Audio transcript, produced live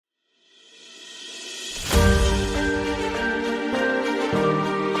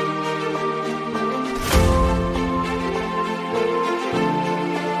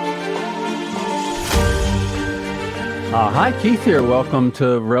Hi, Keith here. Welcome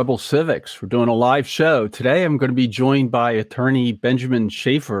to Rebel Civics. We're doing a live show. Today I'm going to be joined by attorney Benjamin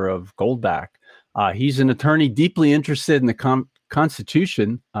Shaffer of Goldback. He's an attorney deeply interested in the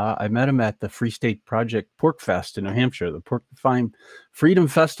Constitution. I met him at the Free State Project Pork Fest in New Hampshire, the Porcupine Freedom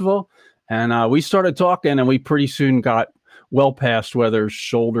Festival. And we started talking, and we pretty soon got well past whether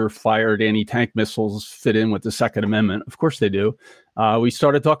shoulder-fired anti-tank missiles fit in with the Second Amendment. Of course they do. We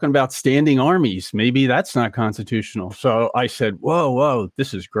started talking about standing armies. Maybe that's not constitutional. So I said, whoa,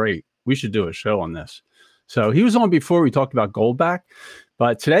 this is great. We should do a show on this. So he was on before. We talked about Goldback.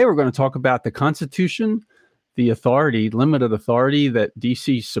 But today we're going to talk about the Constitution, the authority, limited authority that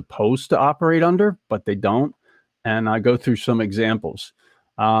D.C. is supposed to operate under, but they don't. And I go through some examples.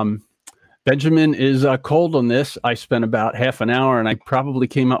 Benjamin is cold on this. I spent about half an hour, and I probably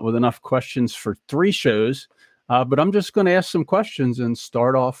came up with enough questions for 3 shows. But I'm just going to ask some questions and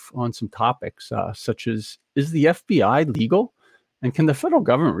start off on some topics, such as, is the FBI legal? And can the federal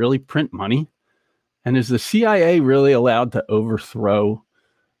government really print money? And is the CIA really allowed to overthrow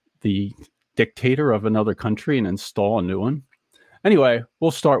the dictator of another country and install a new one? Anyway,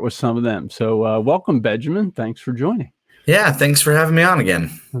 we'll start with some of them. So welcome, Benjamin. Thanks for joining. Yeah, thanks for having me on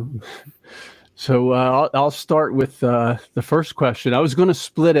again. So I'll start with the first question. I was going to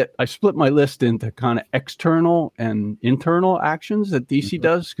split it. I split my list into kind of external and internal actions that DC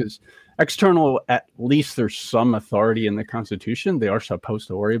does, because external, at least there's some authority in the Constitution. They are supposed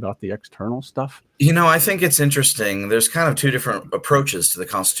to worry about the external stuff. You know, I think it's interesting. There's kind of 2 different approaches to the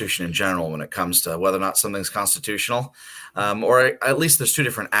Constitution in general when it comes to whether or not something's constitutional, or at least there's 2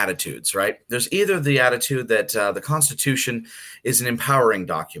 different attitudes, right? There's either the attitude that the Constitution is an empowering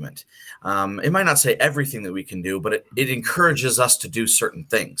document. It might not say everything that we can do, but it encourages us to do certain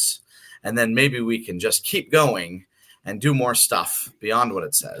things. And then maybe we can just keep going and do more stuff beyond what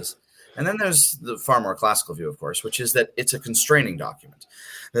it says. And then there's the far more classical view, of course, which is that it's a constraining document.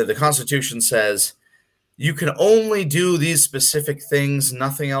 The Constitution says you can only do these specific things,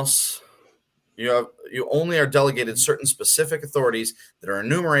 nothing else. You only are delegated certain specific authorities that are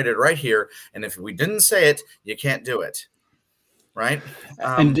enumerated right here. And if we didn't say it, you can't do it. Right.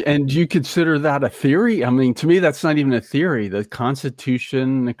 And you consider that a theory? I mean, to me, that's not even a theory. The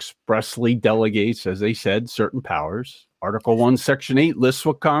Constitution expressly delegates, as they said, certain powers. Article 1, Section 8 lists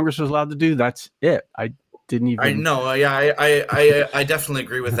what Congress is allowed to do. That's it. I didn't even. I know. Yeah, I definitely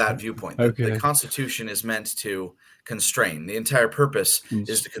agree with that viewpoint. Okay. The Constitution is meant to constrain. The entire purpose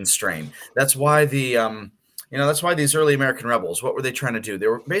is to constrain. That's why that's why these early American rebels, what were they trying to do? They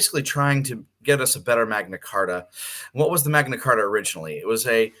were basically trying to get us a better Magna Carta. What was the Magna Carta originally? It was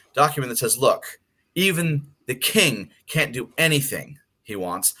a document that says, look, even the king can't do anything he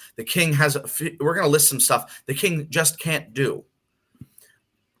wants. The king we're going to list some stuff the king just can't do.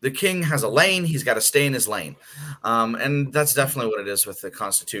 The king has a lane. He's got to stay in his lane. And that's definitely what it is with the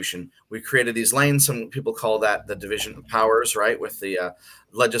Constitution. We created these lanes. Some people call that the division of powers, right? With the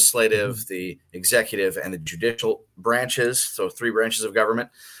legislative, the executive, and the judicial branches. So 3 branches of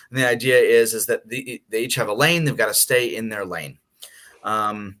government. And the idea is that they each have a lane. They've got to stay in their lane.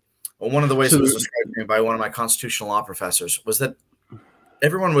 One of the ways it was described to me by one of my constitutional law professors was that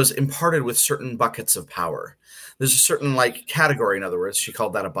everyone was imparted with certain buckets of power. There's a certain category, in other words, she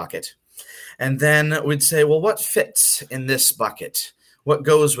called that a bucket. And then we'd say, well, what fits in this bucket? What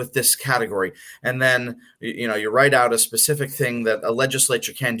goes with this category? And then, you write out a specific thing that a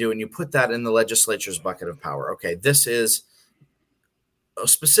legislature can do, and you put that in the legislature's bucket of power. Okay, this is a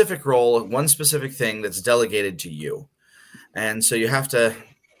specific role, one specific thing that's delegated to you. And so you have to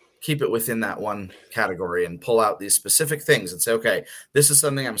keep it within that one category and pull out these specific things and say, okay, this is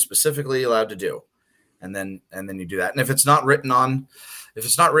something I'm specifically allowed to do. And then you do that. And if it's not written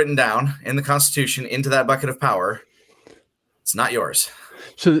down in the Constitution into that bucket of power, it's not yours.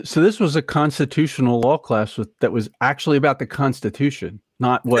 So this was a constitutional law class that was actually about the Constitution,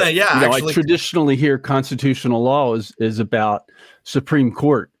 not what I traditionally hear constitutional law is about Supreme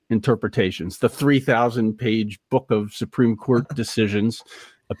Court interpretations, the 3,000-page book of Supreme Court decisions,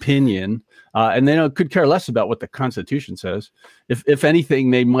 opinion, and they could care less about what the Constitution says. If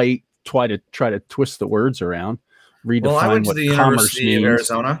anything, they might try to twist the words around, redefine I went what to the commerce University means. of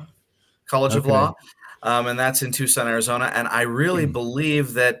Arizona College of Law, and that's in Tucson, Arizona. And I really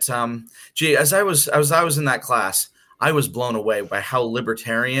believe that, as I was in that class, I was blown away by how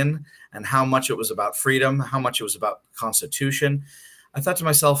libertarian and how much it was about freedom, how much it was about Constitution. I thought to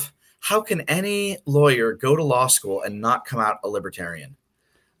myself, how can any lawyer go to law school and not come out a libertarian?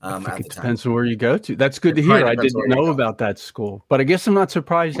 I think it depends on where you go to. That's good to hear. I didn't know about that school, but I guess I'm not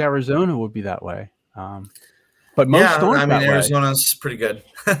surprised Arizona would be that way. But but most aren't that way. Arizona's pretty good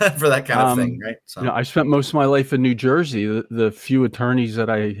for that kind of thing, right? So, I spent most of my life in New Jersey. The few attorneys that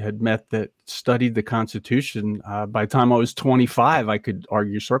I had met that studied the Constitution, by the time I was 25, I could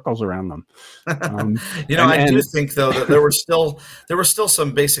argue circles around them. I do think though that there were still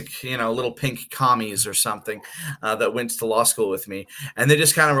some basic, little pink commies or something that went to law school with me, and they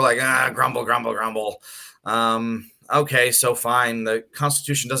just kind of were like, grumble, grumble, grumble. Okay, so fine. The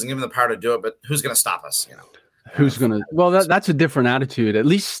Constitution doesn't give them the power to do it, but who's going to stop us? Who's going to? Well, that's a different attitude. At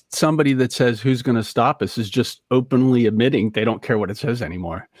least somebody that says who's going to stop us is just openly admitting they don't care what it says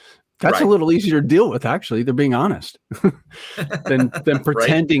anymore. That's right. A little easier to deal with, actually. They're being honest than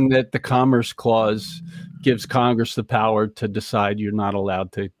pretending that the Commerce Clause gives Congress the power to decide you're not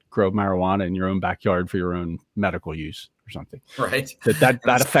allowed to grow marijuana in your own backyard for your own medical use or something. Right. That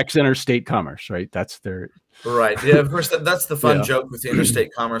affects interstate commerce, right? That's their right. Yeah. Of course, that's the fun joke with the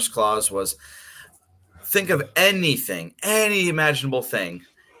Interstate Commerce Clause was think of anything, any imaginable thing,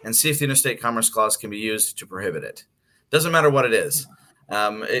 and see if the Interstate Commerce Clause can be used to prohibit it. Doesn't matter what it is.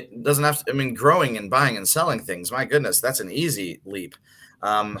 It doesn't have to, growing and buying and selling things, my goodness, that's an easy leap.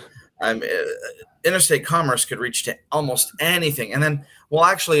 Interstate commerce could reach to almost anything. And then, well,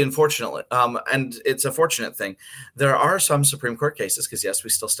 actually, unfortunately, and it's a fortunate thing, there are some Supreme Court cases, because yes, we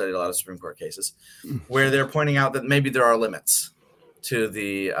still study a lot of Supreme Court cases, where they're pointing out that maybe there are limits to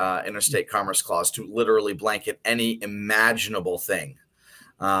the Interstate Commerce Clause to literally blanket any imaginable thing.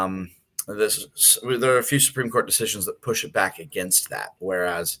 There are a few Supreme Court decisions that push it back against that,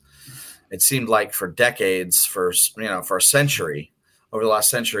 whereas it seemed like for decades, for a century, over the last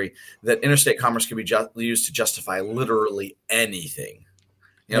century, that interstate commerce could be used to justify literally anything.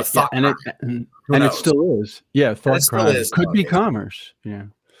 Thought crime. And it still is. Yeah, thought crime could be commerce. Yeah.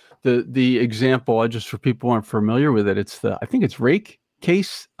 The example, just for people who aren't familiar with it, I think it's Rake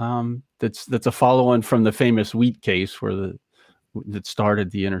case. That's a follow-on from the famous wheat case that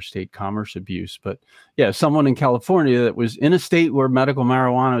started the interstate commerce abuse. But yeah, someone in California that was in a state where medical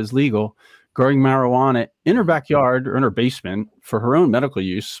marijuana is legal, growing marijuana in her backyard or in her basement for her own medical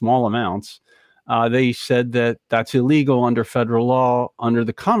use, small amounts. They said that that's illegal under federal law, under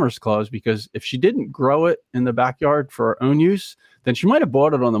the Commerce Clause, because if she didn't grow it in the backyard for her own use, then she might have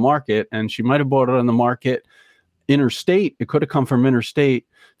bought it on the market, and she might have bought it on the market interstate. It could have come from interstate.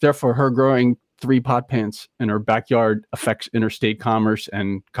 Therefore, her growing 3 pot plants in her backyard affects interstate commerce,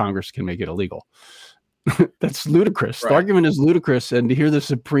 and Congress can make it illegal. That's ludicrous. Right. The argument is ludicrous, and to hear the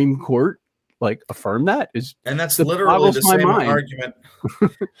Supreme Court affirm that and that's literally the same argument.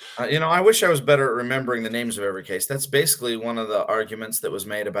 I wish I was better at remembering the names of every case. That's basically one of the arguments that was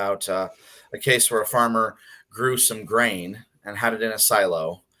made about a case where a farmer grew some grain and had it in a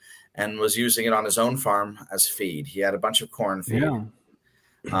silo and was using it on his own farm as feed. He had a bunch of corn feed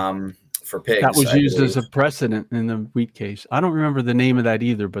for pigs. That was used as a precedent in the wheat case. I don't remember the name of that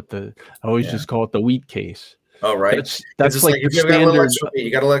either, but I always just call it the wheat case. Oh, right. That's like you got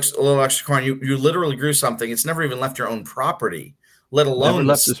a little extra corn. You literally grew something. It's never even left your own property, let alone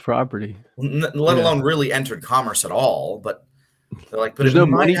left this property, alone really entered commerce at all. But they're like, but there's it no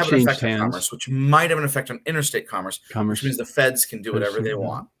might money have an change effect on commerce, which might have an effect on interstate commerce, which means the feds can do whatever they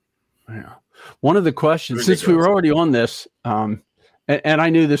want. Yeah. One of the questions, since we were already on this, and I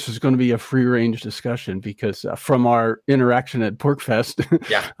knew this was going to be a free range discussion because from our interaction at PorkFest.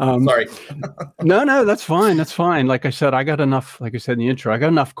 Yeah. Sorry. No, that's fine. That's fine. Like I said, I got enough, like I said in the intro, I got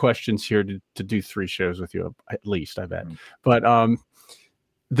enough questions here to do 3 shows with you, at least, I bet. But I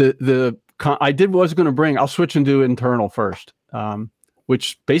was going to bring, I'll switch and do internal first,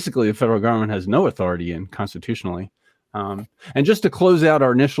 which basically the federal government has no authority in constitutionally. And just to close out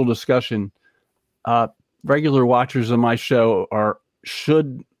our initial discussion, regular watchers of my show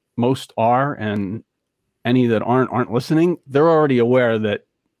most are, and any that aren't listening, they're already aware that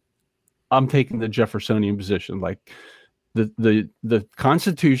I'm taking the Jeffersonian position. Like the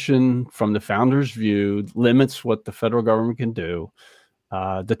Constitution, from the founders' view, limits what the federal government can do.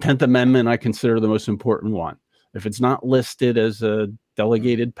 The 10th Amendment, I consider the most important one. If it's not listed as a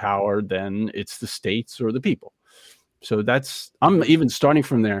delegated power, then it's the states or the people. So I'm even starting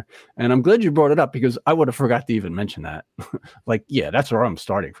from there. And I'm glad you brought it up because I would have forgot to even mention that. That's where I'm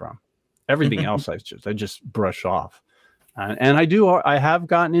starting from. Everything else I just brush off. And I have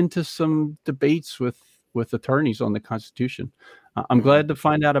gotten into some debates with attorneys on the Constitution. I'm glad to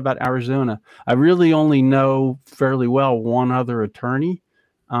find out about Arizona. I really only know fairly well one other attorney,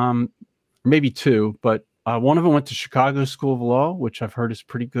 maybe 2, but one of them went to Chicago School of Law, which I've heard is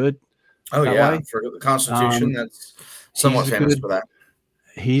pretty good. Oh, yeah. For the Constitution, that's somewhat famous for that.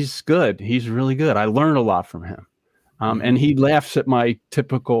 He's good. He's really good. I learned a lot from him. And he laughs at my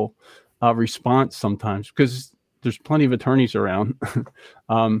typical response sometimes because there's plenty of attorneys around.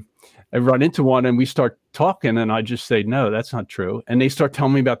 I run into one and we start talking and I just say, no, that's not true. And they start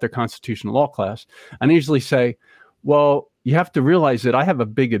telling me about their constitutional law class. And I usually say, well, you have to realize that I have a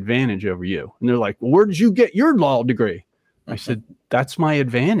big advantage over you. And they're like, well, where did you get your law degree? I said, that's my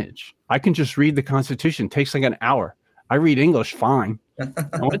advantage. I can just read the Constitution. It takes like an hour. I read English fine.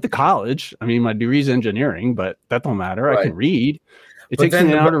 I went to college. I mean, my degree's engineering, but that don't matter. Right. I can read. It takes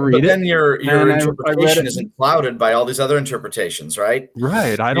me an hour to read it. But then your interpretation isn't clouded by all these other interpretations, right?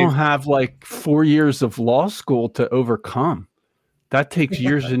 Right. I don't have like 4 years of law school to overcome. That takes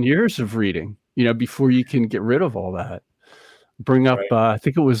years and years of reading, before you can get rid of all that. Bring up, I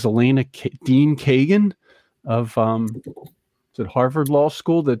think it was Dean Kagan of Harvard Law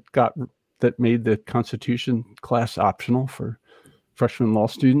School that made the Constitution class optional for freshman law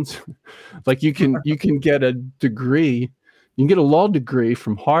students. Like you can get a degree. You can get a law degree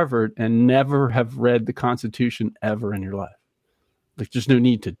from Harvard and never have read the Constitution ever in your life. Like there's no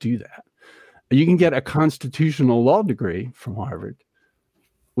need to do that. You can get a constitutional law degree from Harvard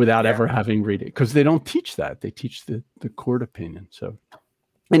without ever having read it, because they don't teach that. They teach the court opinion. So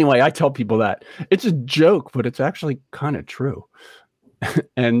anyway, I tell people that it's a joke, but it's actually kind of true.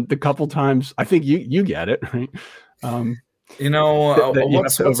 And the couple times, I think you get it, right?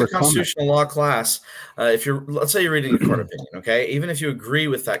 What's a constitutional law class? Let's say you're reading a court opinion, okay? Even if you agree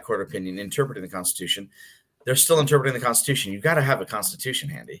with that court opinion, interpreting the Constitution, they're still interpreting the Constitution. You've got to have a Constitution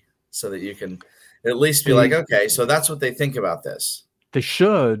handy so that you can at least be like, okay, so that's what they think about this. They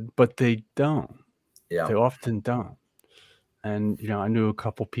should, but they don't. Yeah. They often don't. And, I knew a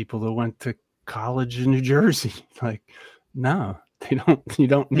couple people that went to college in New Jersey. Like, no. You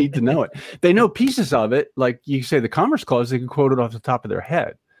don't need to know it. They know pieces of it. Like you say the Commerce Clause, they can quote it off the top of their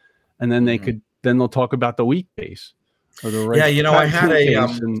head. And then they'll talk about the weak case or the right. Yeah. I had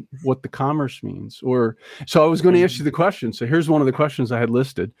and what the commerce means. So I was going to ask you the question. So here's one of the questions I had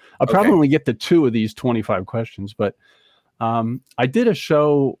listed. I'll probably only get to 2 of these 25 questions, but I did a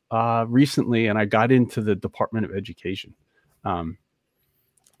show recently and I got into the Department of Education,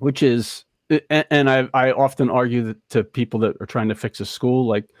 which is, and I often argue that to people that are trying to fix a school,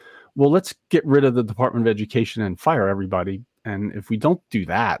 like, well, let's get rid of the Department of Education and fire everybody. And if we don't do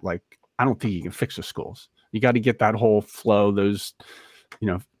that, like, I don't think you can fix the schools. You got to get that whole flow, those,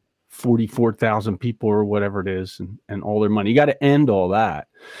 44,000 people or whatever it is, and all their money. You got to end all that.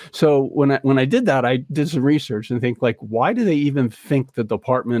 So when I did that, I did some research and think, like, why do they even think the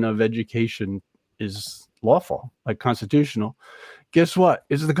Department of Education is lawful, like constitutional? Guess what?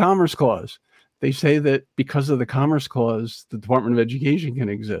 It's the Commerce Clause. They say that because of the Commerce Clause, the Department of Education can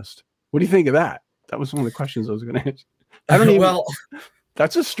exist. What do you think of that? That was one of the questions I was going to ask.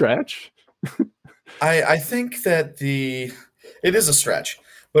 That's a stretch. I think that it is a stretch,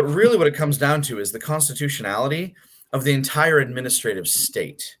 but really what it comes down to is the constitutionality of the entire administrative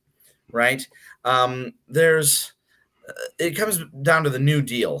state, right? It comes down to the New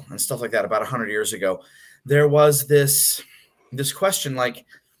Deal and stuff like that. About 100 years ago, there was this question, like,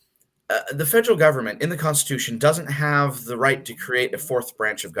 the federal government in the Constitution doesn't have the right to create a 4th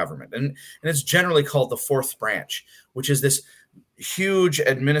branch of government. And it's generally called the 4th branch, which is this huge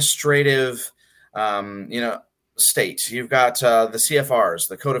administrative, state. You've got the CFRs,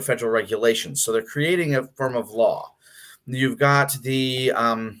 the Code of Federal Regulations. So they're creating a form of law. You've got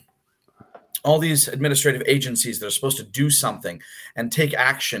all these administrative agencies that are supposed to do something and take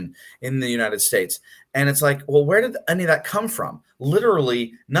action in the United States. And it's like, well, where did any of that come from?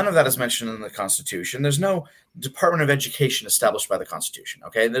 Literally, none of that is mentioned in the Constitution. There's no Department of Education established by the Constitution.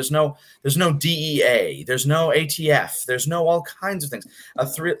 Okay, there's no DEA, there's no ATF, there's no all kinds of things.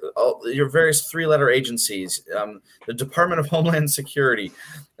 Your various 3-letter agencies, the Department of Homeland Security,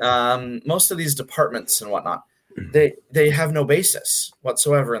 most of these departments and whatnot, they have no basis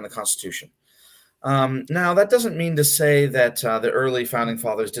whatsoever in the Constitution. Now, that doesn't mean to say that the early founding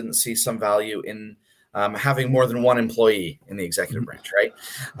fathers didn't see some value in having more than one employee in the executive branch, right?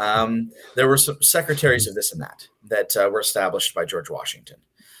 There were some secretaries of this and that were established by George Washington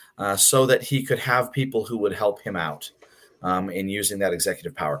so that he could have people who would help him out in using that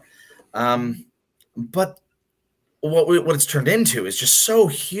executive power. But what it's turned into is just so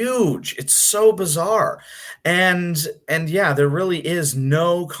huge. It's so bizarre. And yeah, there really is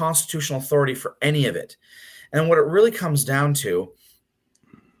no constitutional authority for any of it. And what it really comes down to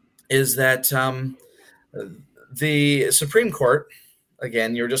is that the Supreme Court,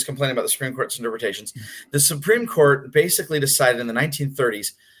 again, you were just complaining about the Supreme Court's interpretations. The Supreme Court basically decided in the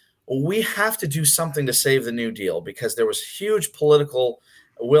 1930s, we have to do something to save the New Deal because there was huge political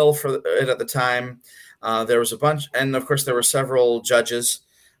will for it at the time. There was a bunch, and of course, there were several judges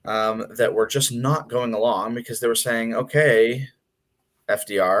that were just not going along because they were saying, okay,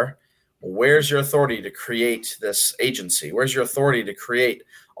 FDR, where's your authority to create this agency? Where's your authority to create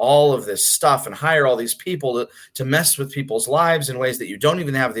all of this stuff and hire all these people to mess with people's lives in ways that you don't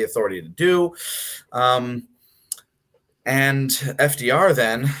even have the authority to do? And FDR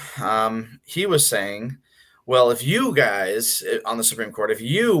then, he was saying, well, if you guys on the Supreme Court, if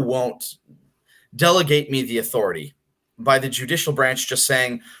you won't delegate me the authority by the judicial branch just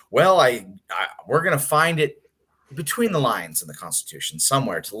saying, well, we're going to find it between the lines in the Constitution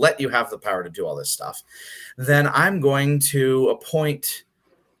somewhere to let you have the power to do all this stuff, then I'm going to appoint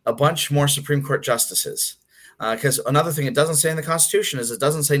a bunch more Supreme Court justices. Because another thing it doesn't say in the Constitution is it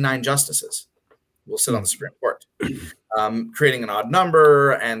doesn't say 9 justices will sit on the Supreme Court, creating an odd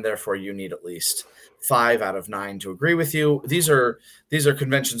number, and therefore you need at least 5 out of 9 to agree with you. These are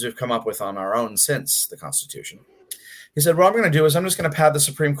conventions we've come up with on our own since the Constitution. He said, what I'm going to do is I'm just going to pad the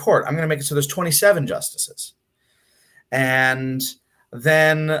Supreme Court. I'm going to make it so there's 27 justices. And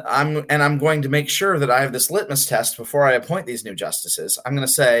then I'm going to make sure that I have this litmus test before I appoint these new justices. I'm going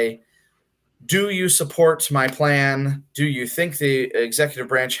to say, do you support my plan? Do you think the executive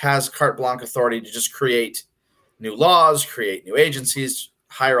branch has carte blanche authority to just create new laws, create new agencies,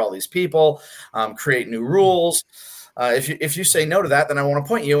 hire all these people, create new rules? If you say no to that, then I won't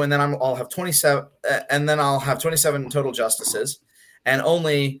appoint you, and then I'll have 27, and then I'll have 27 total justices, and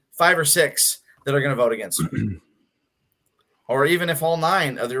only 5 or 6 that are going to vote against me. Or even if all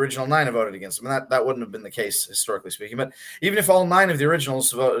 9 of the original 9 have voted against me, that wouldn't have been the case historically speaking. But even if all 9 of the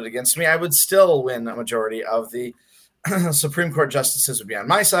originals voted against me, I would still win a majority of the Supreme Court justices would be on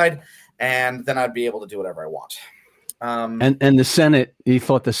my side, and then I'd be able to do whatever I want. And the Senate, he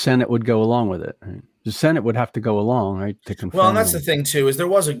thought the Senate would go along with it. Right? The Senate would have to go along, right, to confirm. Well, and that's the thing too, is there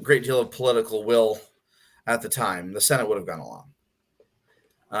was a great deal of political will at the time. The Senate would have gone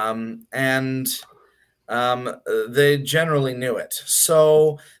along, and they generally knew it.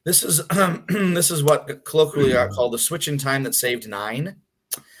 So this is this is what colloquially got called the switch in time that saved 9,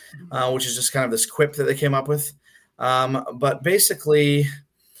 which is just kind of this quip that they came up with. But basically,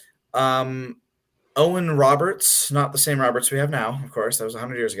 Owen Roberts, not the same Roberts we have now, of course, that was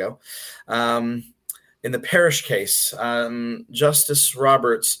 100 years ago. In the Parrish case, Justice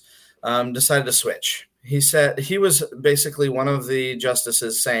Roberts decided to switch. He said he was basically one of the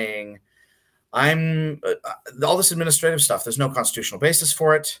justices saying, all this administrative stuff, there's no constitutional basis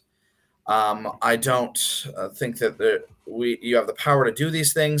for it. I don't think that you have the power to do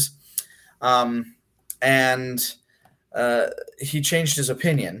these things. And he changed his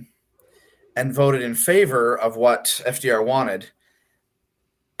opinion and voted in favor of what FDR wanted.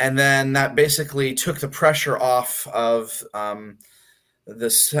 And then that basically took the pressure off of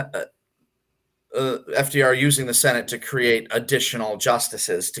this FDR using the Senate to create additional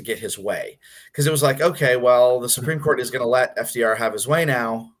justices to get his way. Because it was like, okay, well, the Supreme Court is going to let FDR have his way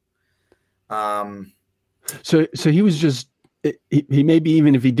now. So he was just, he maybe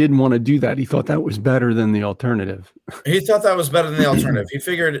even if he didn't want to do that, he thought that was better than the alternative. He thought that was better than the alternative. He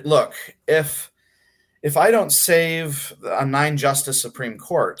figured, look, if I don't save a 9-justice Supreme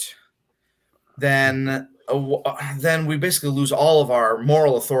Court, then we basically lose all of our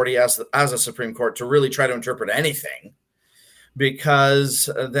moral authority as a Supreme Court to really try to interpret anything, because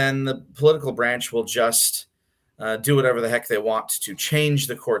then the political branch will just do whatever the heck they want to change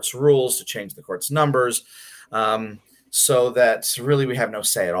the court's rules, to change the court's numbers, so that really we have no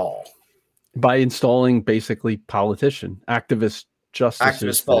say at all. By installing basically activist justices,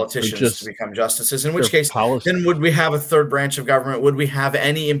 activist politicians to become justices, in which case then would we have a third branch of government? Would we have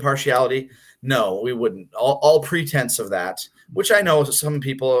any impartiality? No, we wouldn't. All pretense of that, which I know some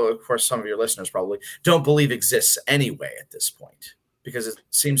people, of course, some of your listeners probably don't believe exists anyway at this point, because it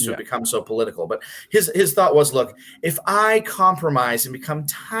seems to have become so political. But his thought was, look, if I compromise and become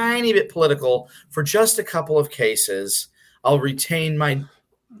tiny bit political for just a couple of cases, I'll retain my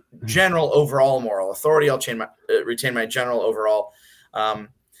general overall moral authority. I'll retain my general overall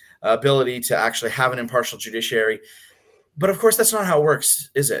ability to actually have an impartial judiciary. But of course, that's not how it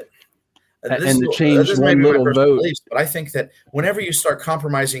works, is it? And to change one little vote. Beliefs, but I think that whenever you start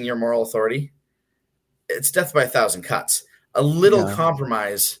compromising your moral authority, it's death by 1,000 cuts. A little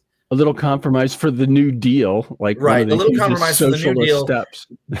compromise for the New Deal, like right. A little compromise for the New Deal steps.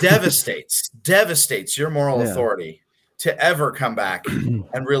 devastates your moral authority to ever come back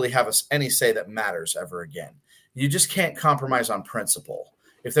and really have any say that matters ever again. You just can't compromise on principle.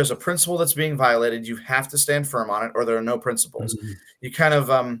 If there's a principle that's being violated, you have to stand firm on it, or there are no principles. Mm-hmm. You kind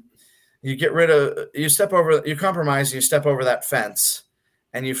of you compromise, you step over that fence,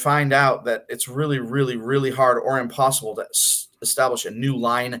 and you find out that it's really, really, really hard or impossible to establish a new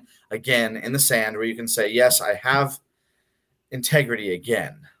line again in the sand where you can say, yes, I have integrity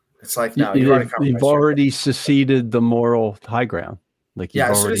again. It's like, no, you've already seceded the moral high ground. Like,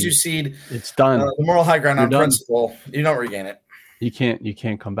 as soon as you cede, it's done. The moral high ground on principle, you don't regain it. You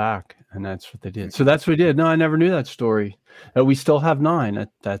can't come back, and that's what they did. So that's what we did. No, I never knew that story. We still have 9.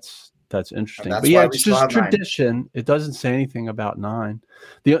 That's interesting. But yeah, it's just tradition. 9. It doesn't say anything about 9.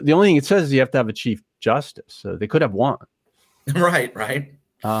 The only thing it says is you have to have a chief justice. So they could have 1. Right.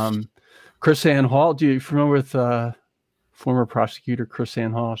 Chris Ann Hall. Do you familiar with former prosecutor Chris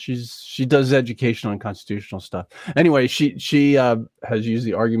Ann Hall? She does educational and constitutional stuff. Anyway, she has used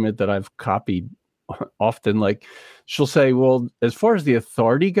the argument that I've copied often. Like, she'll say, well, as far as the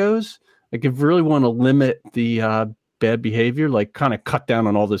authority goes, like, if you really want to limit the bad behavior, like kind of cut down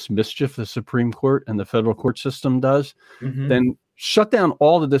on all this mischief the Supreme Court and the federal court system does, then shut down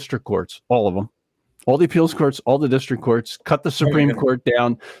all the district courts, all of them, all the appeals courts, all the district courts, cut the Supreme Court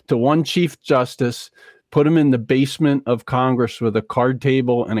down to 1 chief justice, put him in the basement of Congress with a card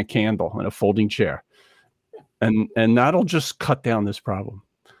table and a candle and a folding chair. And that'll just cut down this problem.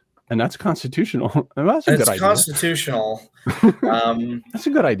 And that's constitutional. That's a good idea. It's constitutional. That's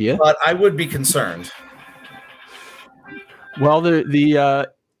a good idea. But I would be concerned. Well,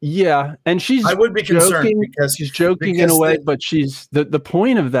 yeah, and I would be concerned because she's joking in a way, but she's the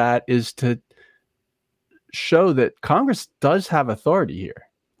point of that is to show that Congress does have authority here.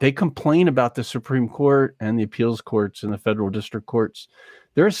 They complain about the Supreme Court and the appeals courts and the federal district courts.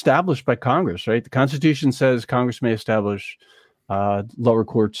 They're established by Congress, right? The Constitution says Congress may establish lower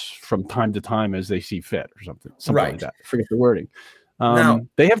courts from time to time as they see fit, or something like that. I forget the wording. Now,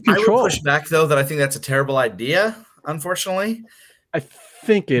 they have control. I would push back, though, that I think that's a terrible idea. Unfortunately, I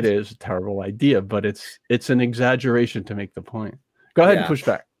think it is a terrible idea, but it's an exaggeration to make the point. Go ahead and push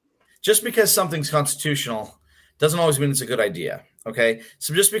back. Just because something's constitutional doesn't always mean it's a good idea. Okay,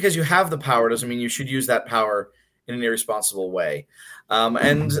 so just because you have the power doesn't mean you should use that power in an irresponsible way.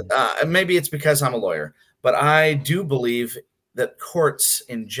 And maybe it's because I'm a lawyer, but I do believe that courts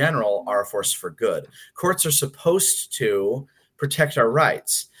in general are a force for good. Courts are supposed to protect our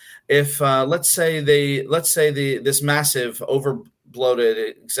rights. If let's say this massive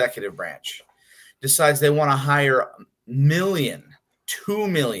over-bloated executive branch decides they want to hire 2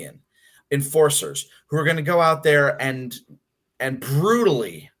 million enforcers who are going to go out there and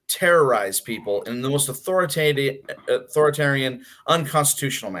brutally terrorize people in the most authoritarian,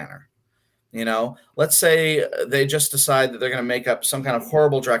 unconstitutional manner. Let's say they just decide that they're going to make up some kind of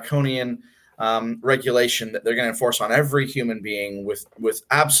horrible draconian regulation that they're going to enforce on every human being with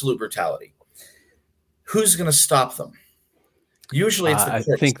absolute brutality. Who's going to stop them? Usually it's the courts.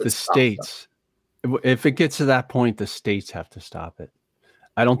 I think the states. If it gets to that point, the states have to stop it.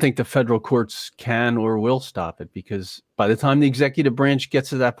 I don't think the federal courts can or will stop it, because by the time the executive branch gets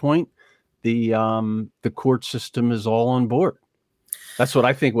to that point, the court system is all on board. That's what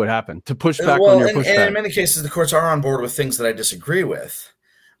I think would happen. To push back on your pushback. And in many cases, the courts are on board with things that I disagree with.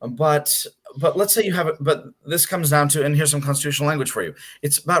 But let's say you have it. But this comes down to, and here's some constitutional language for you.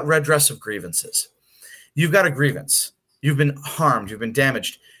 It's about redress of grievances. You've got a grievance. You've been harmed. You've been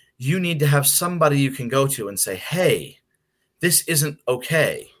damaged. You need to have somebody you can go to and say, hey, this isn't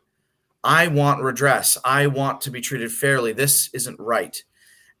okay. I want redress. I want to be treated fairly. This isn't right.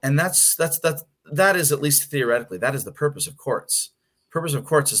 And that is, at least theoretically, that is the purpose of courts. The purpose of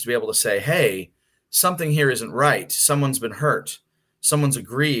courts is to be able to say, hey, something here isn't right. Someone's been hurt. Someone's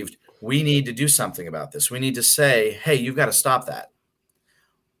aggrieved. We need to do something about this. We need to say, hey, you've got to stop that.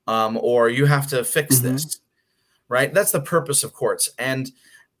 Or you have to fix this. Right? That's the purpose of courts. And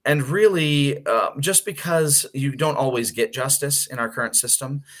really, just because you don't always get justice in our current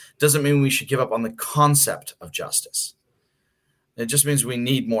system doesn't mean we should give up on the concept of justice. It just means we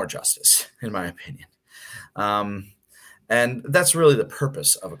need more justice, in my opinion. And that's really the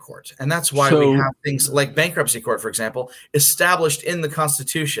purpose of a court. And that's why we have things like bankruptcy court, for example, established in the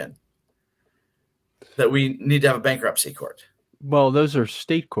Constitution, that we need to have a bankruptcy court. Well, those are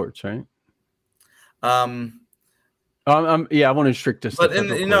state courts, right? I want to restrict this. But in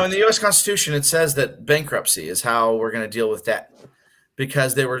the U.S. Constitution, it says that bankruptcy is how we're going to deal with debt,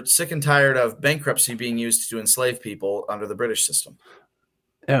 because they were sick and tired of bankruptcy being used to enslave people under the British system.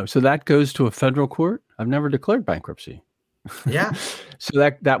 Oh, so that goes to a federal court? I've never declared bankruptcy. Yeah. So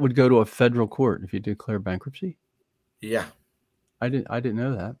that would go to a federal court if you declare bankruptcy? Yeah. I didn't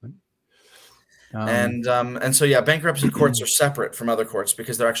know that. But, and so bankruptcy courts are separate from other courts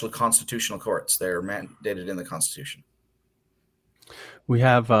because they're actually constitutional courts. They're mandated in the Constitution. We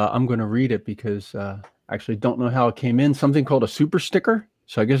have, I'm going to read it because I actually don't know how it came in, something called a super sticker.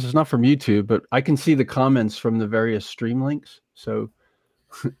 So I guess it's not from YouTube, but I can see the comments from the various stream links. So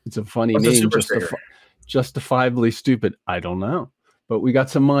it's a funny What's a name, super sticker? justifiably stupid. I don't know. But we got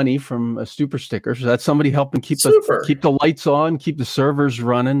some money from a super sticker. So that's somebody helping keep Super. the lights on, keep the servers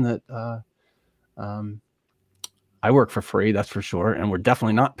running. That I work for free, that's for sure. And we're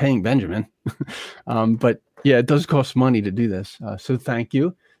definitely not paying Benjamin. But yeah, it does cost money to do this. So thank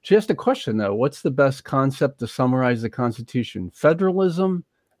you. She asked a question, though. What's the best concept to summarize the Constitution? Federalism,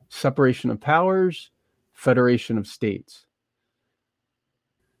 separation of powers, federation of states?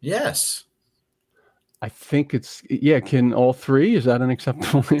 Yes. I think can all three? Is that an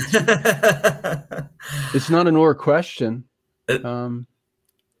acceptable answer? It's not an or question.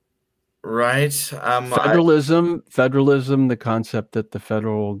 Right. Federalism, the concept that the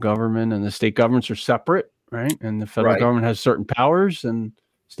federal government and the state governments are separate, right? And the federal government has certain powers and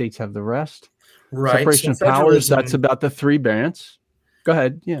states have the rest. Right. Separation of powers, that's about the three branches. Go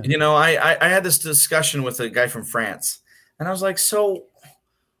ahead. Yeah. I had this discussion with a guy from France, and I was like, so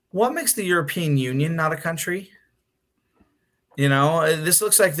what makes the European Union not a country? This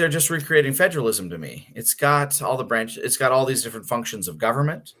looks like they're just recreating federalism to me. It's got all the branches. It's got all these different functions of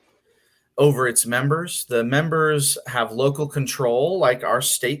government over its members. The members have local control like our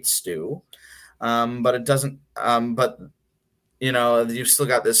states do, but it doesn't. But you've still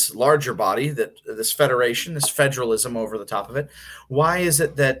got this larger body, this federation, this federalism over the top of it. Why is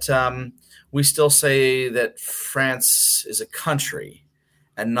it that we still say that France is a country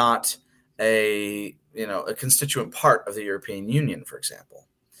and not a constituent part of the European Union, for example?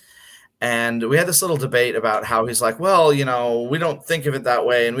 And we had this little debate about how he's like, well, we don't think of it that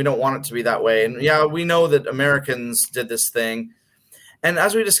way and we don't want it to be that way. And yeah, we know that Americans did this thing. And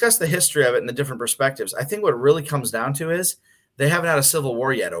as we discuss the history of it and the different perspectives, I think what it really comes down to is they haven't had a civil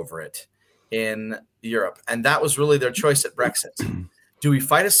war yet over it in Europe. And that was really their choice at Brexit. Do we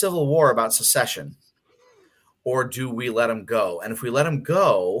fight a civil war about secession or do we let them go? And if we let them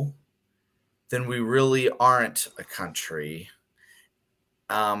go, then we really aren't a country.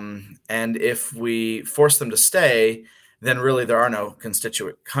 And if we force them to stay, then really there are no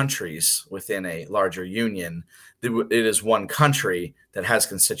constituent countries within a larger union. It is one country that has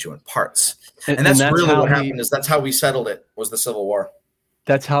constituent parts. And that's really what happened. That's how we settled it, was the Civil War.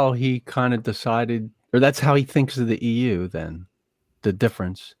 That's how he kind of decided, or that's how he thinks of the EU then, the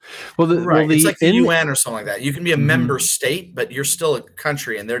difference. It's like the UN or something like that. You can be a member state, but you're still a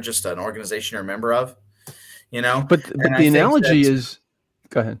country and they're just an organization you're a member of, But the analogy is,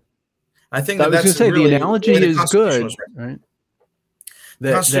 go ahead. I think I was going to say really, the analogy is good, right?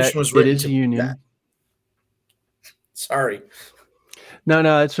 The Constitution was written it is a union. That. Sorry. No,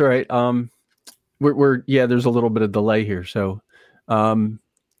 that's all right. There's a little bit of delay here, so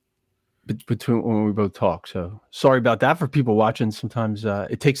between when we both talk. So sorry about that for people watching. Sometimes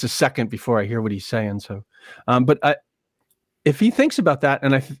it takes a second before I hear what he's saying. So, if he thinks about that,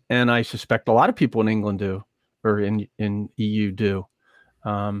 and I suspect a lot of people in England do, or in EU do.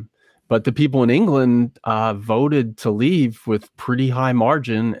 But the people in England voted to leave with pretty high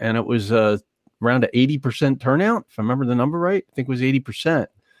margin, and it was around an 80% turnout, if I remember the number right. I think it was 80%.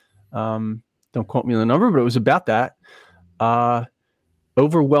 Don't quote me on the number, but it was about that.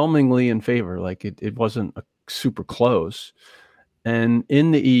 Overwhelmingly in favor. Like it wasn't super close. And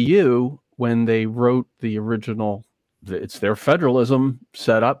in the EU, when they wrote the original, it's their federalism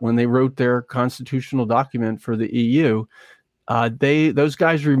set up, when they wrote their constitutional document for the EU, those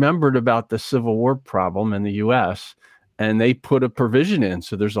guys remembered about the Civil War problem in the U.S., and they put a provision in.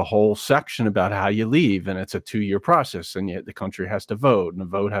 So there's a whole section about how you leave, and it's a 2-year process, and yet the country has to vote, and the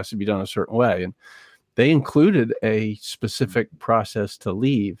vote has to be done a certain way. And they included a specific process to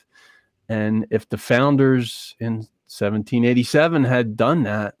leave. And if the founders in 1787 had done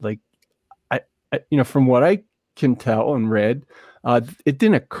that, like, I from what I can tell and read, it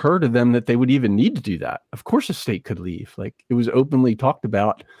didn't occur to them that they would even need to do that. Of course, a state could leave. Like, it was openly talked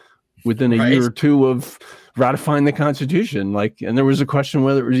about within a year or two of ratifying the Constitution. And there was a question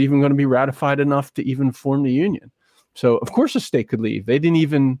whether it was even going to be ratified enough to even form the Union. So, of course, a state could leave. They didn't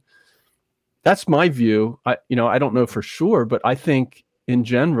even. That's my view. I don't know for sure, but I think in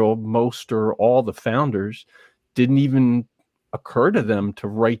general, most or all the founders didn't even occur to them to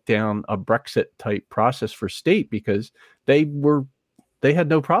write down a Brexit type process for state, because they had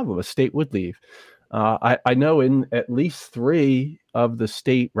no problem. A state would leave. I know in at least 3 of the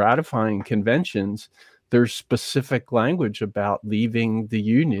state ratifying conventions, there's specific language about leaving the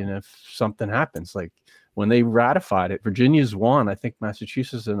Union if something happens. Like when they ratified it, Virginia's one, I think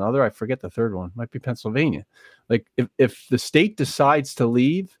Massachusetts is another. I forget the third one. Might be Pennsylvania. Like if the state decides to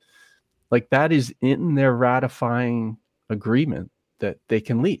leave, like that is in their ratifying agreement that they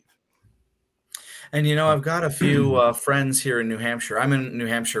can leave. And I've got a few friends here in New Hampshire. I'm in New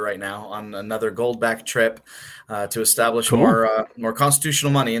Hampshire right now on another Goldback trip to establish Cool. more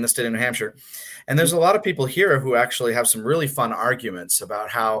constitutional money in the state of New Hampshire. And there's a lot of people here who actually have some really fun arguments about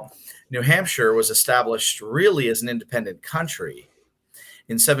how New Hampshire was established really as an independent country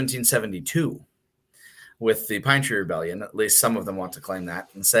in 1772 with the Pine Tree Rebellion. At least some of them want to claim that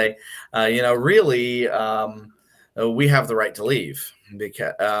and say, really, we have the right to leave.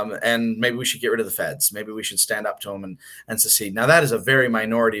 Because, and maybe we should get rid of the feds. Maybe we should stand up to them and secede. Now, that is a very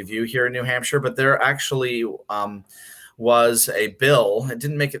minority view here in New Hampshire, but there actually was a bill. It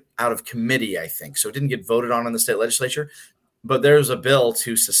didn't make it out of committee, I think, so it didn't get voted on in the state legislature. But there was a bill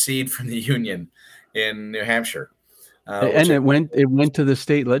to secede from the Union in New Hampshire, and it went to the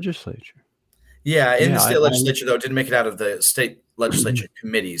state legislature. Yeah, in the state legislature, though, it didn't make it out of the state legislature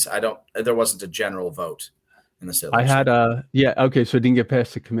committees. There wasn't a general vote in the state legislature. So it didn't get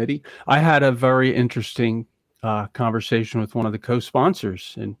past the committee. I had a very interesting conversation with one of the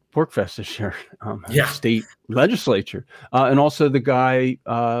co-sponsors in PorcFest this year, state legislature, and also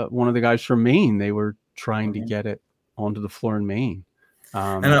one of the guys from Maine. They were trying to get it onto the floor in Maine.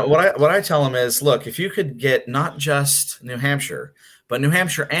 And what I tell them is, look, if you could get not just New Hampshire, but New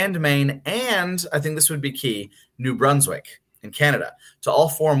Hampshire and Maine, and I think this would be key, New Brunswick in Canada, to all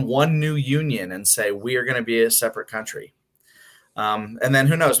form one new union and say, we are going to be a separate country. And then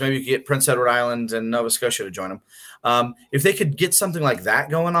who knows, maybe you could get Prince Edward Island and Nova Scotia to join them. If they could get something like that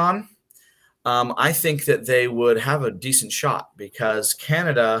going on, I think that they would have a decent shot, because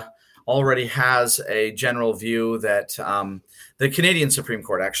Canada already has a general view that the Canadian Supreme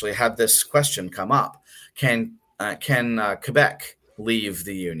Court actually had this question come up. Can Quebec leave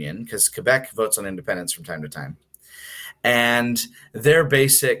the Union? Because Quebec votes on independence from time to time. And their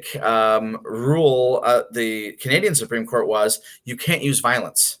basic rule, the Canadian Supreme Court, was you can't use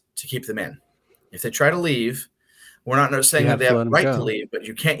violence to keep them in. If they try to leave, we're not saying that they have the right to leave, but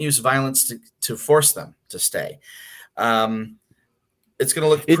you can't use violence to force them to stay. It's going to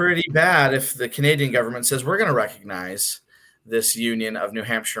look pretty bad if the Canadian government says we're going to recognize this union of New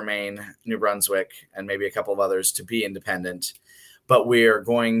Hampshire, Maine, New Brunswick, and maybe a couple of others to be independent, but we're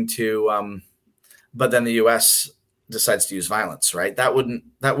going to. But then the U.S. decides to use violence, right? That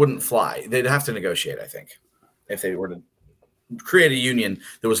wouldn't fly. They'd have to negotiate, I think, if they were to create a union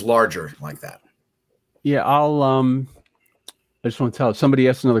that was larger like that. Yeah, I just want to tell, somebody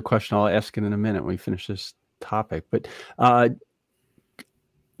asked another question. I'll ask it in a minute when we finish this topic. But,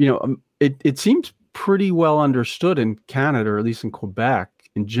 it seems pretty well understood in Canada, or at least in Quebec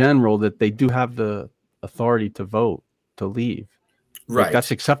in general, that they do have the authority to vote to leave. Right. Like,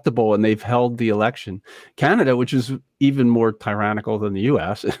 that's acceptable, and they've held the election. Canada, which is even more tyrannical than the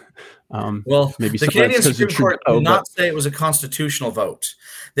U.S. Maybe the Canadian Supreme Court did not say it was a constitutional vote.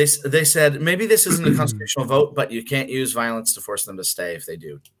 They said maybe this isn't a constitutional vote, but you can't use violence to force them to stay if they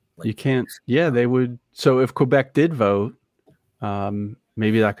do. You can't. Yeah, they would. So if Quebec did vote,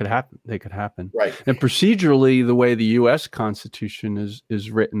 maybe that could happen. They could happen. Right. And procedurally, the way the U.S. Constitution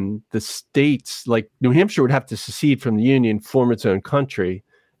is written, the states, like New Hampshire, would have to secede from the Union, form its own country,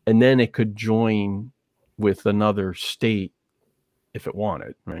 and then it could join with another state if it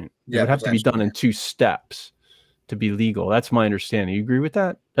wanted. Right. Yeah, it would have to be done in 2 steps to be legal. That's my understanding. You agree with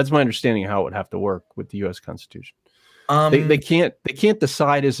that? That's my understanding of how it would have to work with the U.S. Constitution. They can't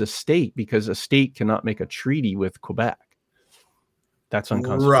decide as a state, because a state cannot make a treaty with Quebec. That's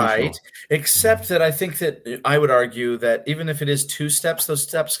unconstitutional. Right. Except that I think that I would argue that even if it is 2 steps, those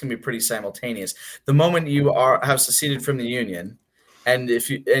steps can be pretty simultaneous. The moment you have seceded from the Union, and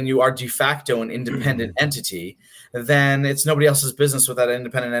you are de facto an independent entity, then it's nobody else's business what that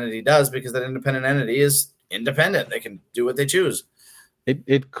independent entity does, because that independent entity is independent. They can do what they choose.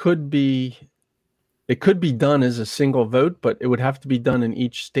 It could be done as a single vote, but it would have to be done in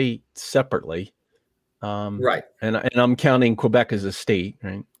each state separately. Right. And I'm counting Quebec as a state,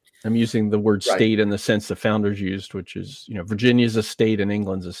 right? I'm using the word state in the sense the founders used, which is, Virginia's a state and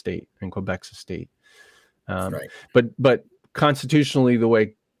England's a state and Quebec's a state. Right. But constitutionally, the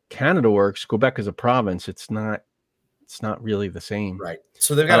way Canada works, Quebec is a province. It's not really the same. Right.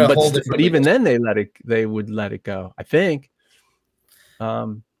 So they've got a whole different. But even then, they would let it go, I think.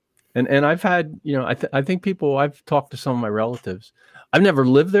 And I've had, I think people, I've talked to some of my relatives. I've never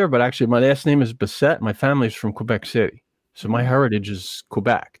lived there, but actually my last name is Bassett. My family's from Quebec City. So my heritage is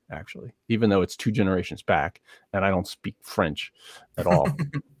Quebec, actually, even though it's 2 generations back, and I don't speak French at all.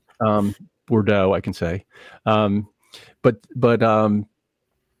 Bordeaux, I can say. But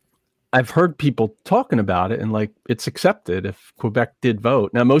I've heard people talking about it, and like, it's accepted if Quebec did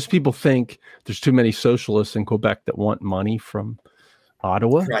vote. Now, most people think there's too many socialists in Quebec that want money from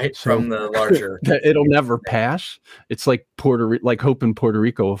Ottawa, right, so from the larger. it'll never pass. It's like hoping Puerto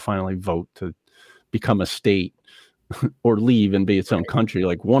Rico will finally vote to become a state or leave and be its own country,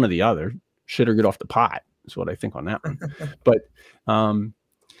 like one or the other. Shit or get off the pot is what I think on that one. But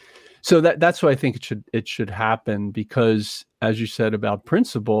so that's why I think it should happen, because, as you said about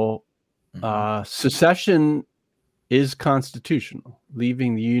principle, secession is constitutional.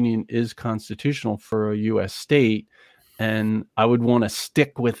 Leaving the Union is constitutional for a U.S. state, and I would want to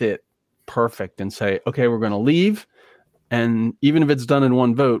stick with it perfect and say, okay, we're going to leave, and even if it's done in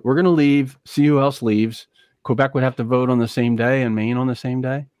one vote, we're going to leave, see who else leaves. Quebec would have to vote on the same day and Maine on the same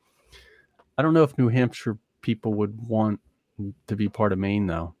day. I don't know if New Hampshire people would want to be part of Maine,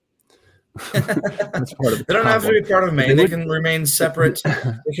 though. That's part of the They don't have to be part of Maine. They can remain separate.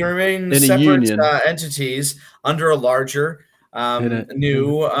 They can remain separate entities under a larger,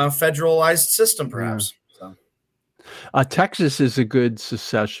 new federalized system, perhaps. So. Texas is a good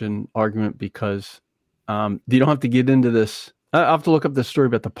secession argument because you don't have to get into this. I have to look up the story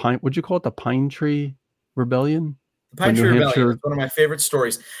about the pine. Would you call it the Pine Tree Rebellion? The Pine Tree Rebellion is one of my favorite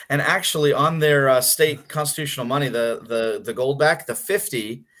stories. And actually, on their state constitutional money, the Goldback, the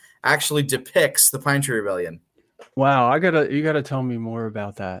 50, actually depicts the Pine Tree Rebellion. Wow, you gotta tell me more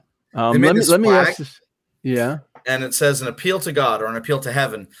about that. Let me ask this. Yeah. And it says an appeal to God or an appeal to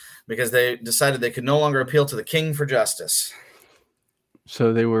heaven, because they decided they could no longer appeal to the king for justice.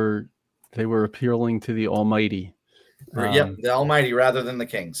 So they were appealing to the Almighty. The Almighty rather than the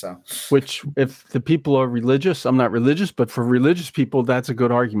king. So, which, if the people are religious, I'm not religious, but for religious people, that's a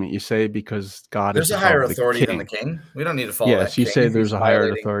good argument. You say, because God there's a higher authority than the king. We don't need to follow. Yes, you say there's a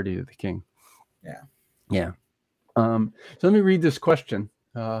higher authority than the king. Yeah. So let me read this question.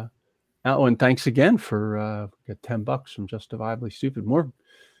 Alan, thanks again for get $10 from Justifiably Stupid. More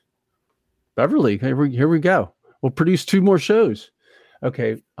Beverly. Here we go. We'll produce 2 more shows.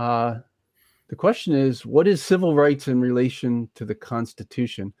 Okay. The question is, what is civil rights in relation to the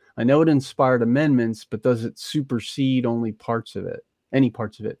Constitution? I know it inspired amendments, but does it supersede only parts of it? Any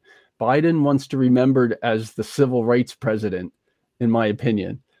parts of it? Biden wants to be remembered as the civil rights president, in my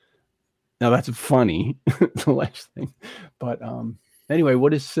opinion. Now that's funny, the last thing. But anyway,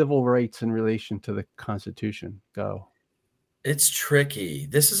 what is civil rights in relation to the Constitution? Go. It's tricky.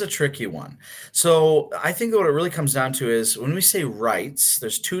 This is a tricky one. So I think what it really comes down to is, when we say rights,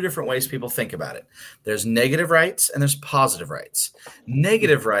 there's 2 different ways people think about it. There's negative rights and there's positive rights.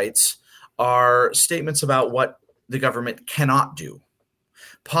 Negative rights are statements about what the government cannot do.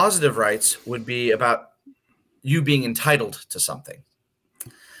 Positive rights would be about you being entitled to something.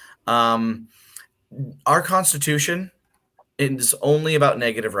 Our Constitution is only about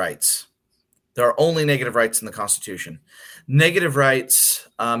negative rights. There are only negative rights in the Constitution. Negative rights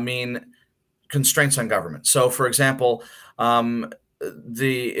mean constraints on government. So, for example, in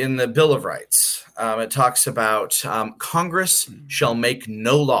the Bill of Rights, it talks about Congress shall make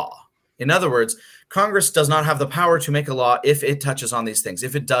no law. In other words, Congress does not have the power to make a law if it touches on these things,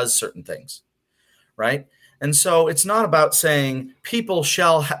 if it does certain things, right? And so it's not about saying people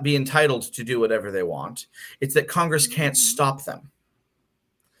shall be entitled to do whatever they want. It's that Congress can't stop them.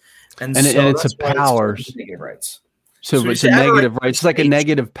 And it's a power. Negative rights. So it's a negative right. It's like a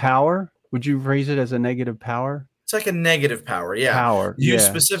negative power. Would you phrase it as a negative power? It's like a negative power. Yeah. Power. You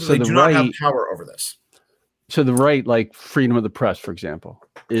specifically do not have power over this. So the right, like freedom of the press, for example,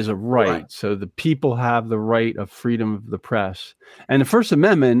 is a right. So the people have the right of freedom of the press. And the First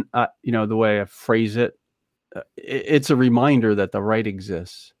Amendment, the way I phrase it, it's a reminder that the right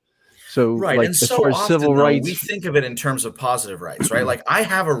exists. So, right. Like, and as so far as often, civil rights, we think of it in terms of positive rights, right? Like, I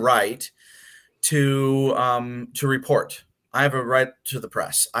have a right to report. I have a right to the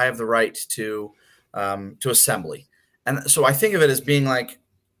press. I have the right to assembly. And so I think of it as being like,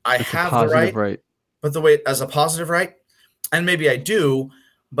 I have the right, but the way as a positive right, and maybe I do,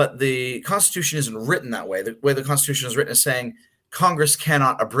 but the Constitution isn't written that way. The way the Constitution is written is saying Congress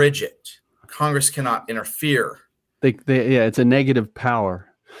cannot abridge it. Congress cannot interfere. It's a negative power.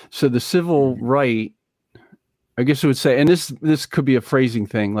 So the civil right, I guess it would say, and this could be a phrasing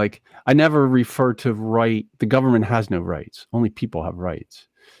thing. Like, I never refer to right. The government has no rights. Only people have rights.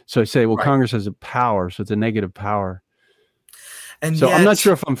 So I say, well, Congress has a power, so it's a negative power. And so I'm not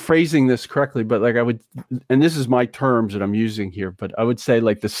sure if I'm phrasing this correctly, but like I would, and this is my terms that I'm using here, but I would say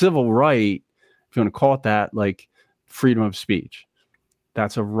like the civil right, if you want to call it that, like freedom of speech,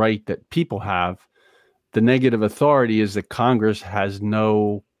 that's a right that people have. The negative authority is that Congress has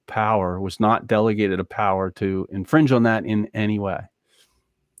no power, was not delegated a power to infringe on that in any way.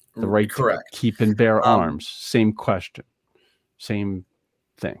 The right to keep and bear arms, same question, same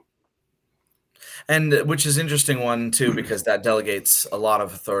thing. And which is interesting one too, because that delegates a lot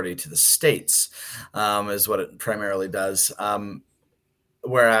of authority to the states, is what it primarily does.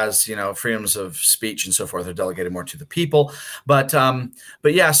 Whereas, freedoms of speech and so forth are delegated more to the people. But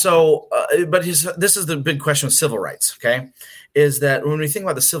yeah, so this is the big question with civil rights. Okay, is that when we think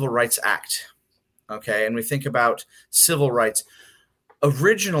about the Civil Rights Act, okay, and we think about civil rights.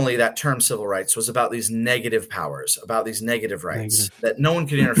 Originally, that term civil rights was about these negative powers, about these negative rights, that no one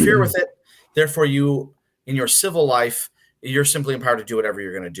could interfere with it. Therefore, you, in your civil life, you're simply empowered to do whatever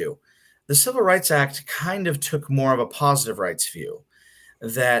you're going to do. The Civil Rights Act kind of took more of a positive rights view,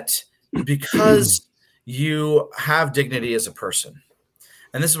 that because you have dignity as a person,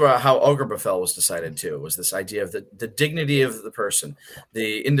 and this is how Ogerbefell was decided too, was this idea of the dignity of the person,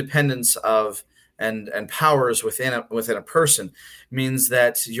 the independence of and powers within a person, means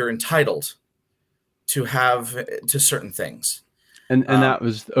that you're entitled to certain things. And that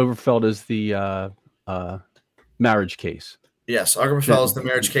was Oberfeld as the marriage case. Yes, Ogerbefell is the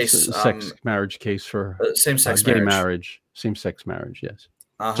marriage case, sex marriage case for same-sex marriage, same-sex marriage. Yes,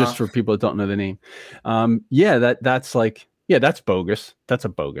 just for people that don't know the name. That's bogus. That's a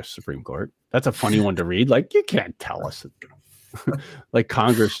bogus Supreme Court. That's a funny one to read. Like, you can't tell us. Like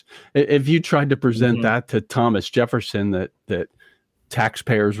Congress, if you tried to present that to Thomas Jefferson, that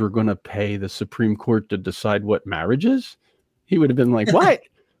taxpayers were going to pay the Supreme Court to decide what marriage is, he would have been like, "What?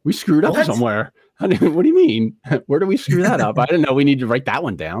 We screwed up somewhere." What do you mean? Where do we screw that up? I didn't know we need to write that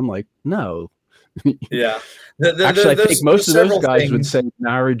one down. Like, no. Yeah. Actually, I think most of those guys would say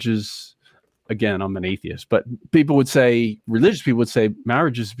marriage is. Again, I'm an atheist, but religious people would say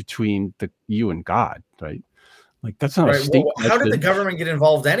marriage is between you and God, right? Like, that's not a state. Well, how did the government get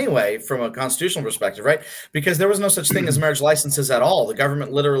involved anyway from a constitutional perspective, right? Because there was no such thing as marriage licenses at all. The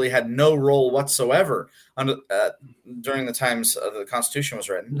government literally had no role whatsoever during the times the Constitution was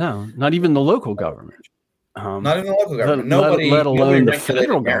written. No, not even the local government. Not even the local government. Nobody alone the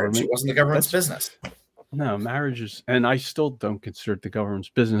federal marriage. government. It wasn't the government's business. No, marriage is, and I still don't consider it the government's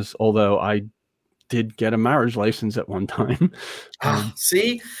business, although I did get a marriage license at one time.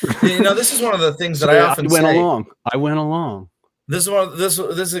 See, this is one of the things that I often say. I went along. This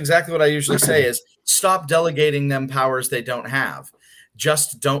is exactly what I usually say: is stop delegating them powers they don't have.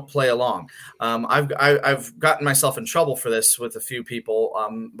 Just don't play along. I've gotten myself in trouble for this with a few people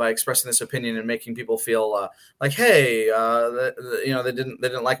by expressing this opinion and making people feel like, hey, they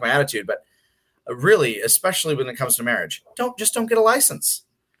didn't like my attitude. But really, especially when it comes to marriage, don't get a license.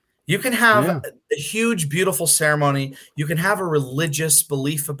 You can have a huge, beautiful ceremony. You can have a religious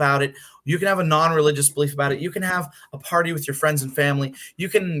belief about it. You can have a non-religious belief about it. You can have a party with your friends and family. You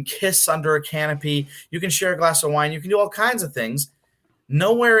can kiss under a canopy. You can share a glass of wine. You can do all kinds of things.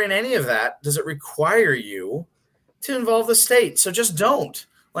 Nowhere in any of that does it require you to involve the state. So just don't.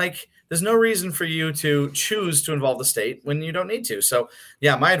 Like, there's no reason for you to choose to involve the state when you don't need to. So,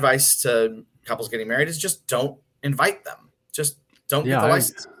 yeah, my advice to couples getting married is just don't invite them. Just don't get the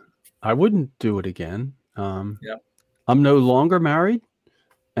license. I wouldn't do it again. I'm no longer married,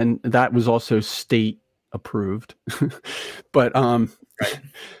 and that was also state approved. But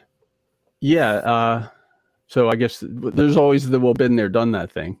so I guess there's always the been there, done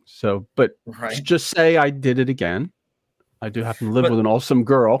that thing. So, but just say I did it again. I do happen to live with an awesome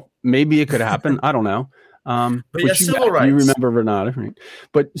girl. Maybe it could happen. I don't know. But civil rights. You remember Renata, right?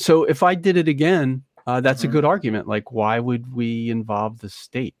 But so if I did it again, that's a good argument. Like, why would we involve the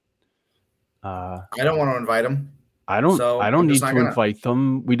state? I don't want to invite them. I don't need to invite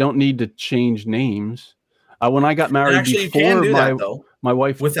them. We don't need to change names. When I got married, actually, you can do that, though. My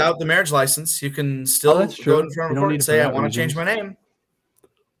wife, without the marriage license, you can still go in front of court and say, "I want to change my name."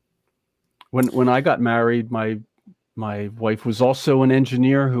 When I got married, my wife was also an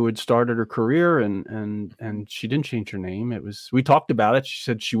engineer who had started her career, and she didn't change her name. We talked about it. She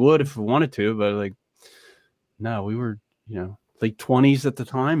said she would if we wanted to, but no, we were late 20s at the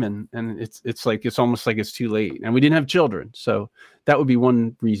time, and it's almost like it's too late, and we didn't have children, so that would be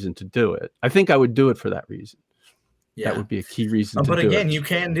one reason to do it. I think I would do it for that reason. That would be a key reason to do it. But again, you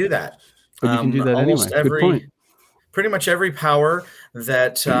can do that. But you can do that anyway. Good point. Pretty much every power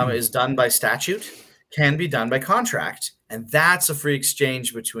that is done by statute can be done by contract, and that's a free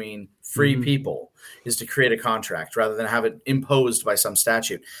exchange between free people, is to create a contract rather than have it imposed by some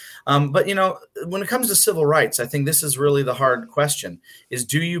statute. But when it comes to civil rights, I think this is really the hard question: is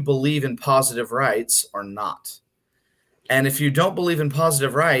do you believe in positive rights or not? And if you don't believe in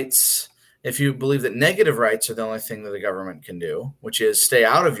positive rights, if you believe that negative rights are the only thing that the government can do, which is stay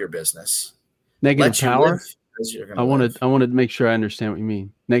out of your business, negative power. I want to make sure I understand what you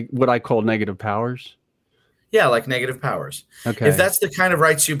mean. What I call negative powers. Yeah, like negative powers. Okay. If that's the kind of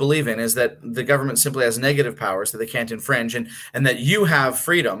rights you believe in, is that the government simply has negative powers that they can't infringe, and that you have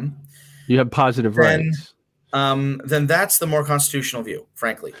freedom, You have positive rights. Then that's the more constitutional view,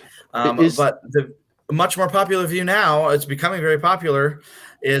 frankly. Is But the much more popular view now, it's becoming very popular,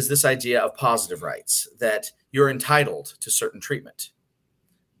 is this idea of positive rights, that you're entitled to certain treatment.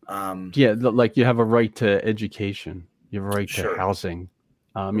 Like you have a right to education, you have a right Sure. to housing,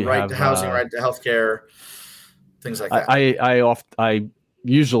 Right to housing, right to healthcare, things like that. I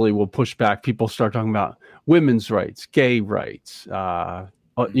usually will push back. People start talking about women's rights, gay rights,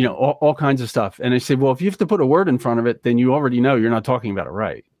 all kinds of stuff, and I say, well, if you have to put a word in front of it, then you already know you're not talking about it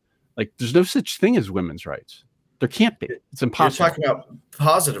right. Like, there's no such thing as women's rights. There can't be. It's impossible. You're talking about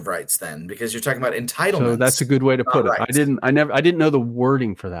positive rights then, because you're talking about entitlements. So that's a good way to put it. Rights. I didn't know the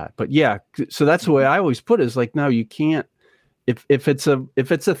wording for that, but yeah. So that's the way I always put it, is like, no, you can't. If it's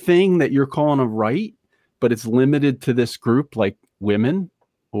a thing that you're calling a right, but it's limited to this group, like women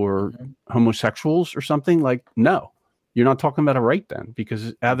or homosexuals or something, like, no, you're not talking about a right then,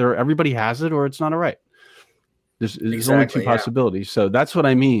 because either everybody has it or it's not a right. There's only two possibilities. So that's what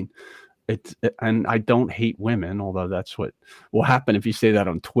I mean. And I don't hate women, although that's what will happen if you say that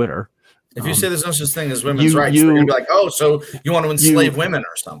on Twitter. If you say there's no such thing as women's rights, they're going to be like, oh, so you want to enslave women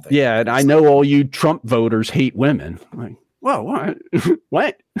or something. Yeah, and I know all you Trump voters hate women. Like, whoa, what?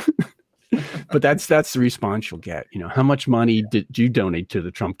 What? But that's the response you'll get. How much money did you donate to the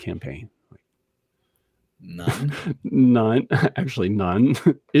Trump campaign? None. Actually, none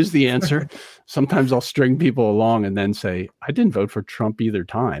is the answer. Sometimes I'll string people along and then say, I didn't vote for Trump either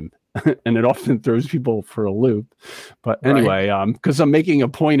time. And it often throws people for a loop. But anyway, because I'm making a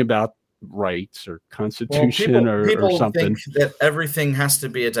point about rights or constitution or something. People think that everything has to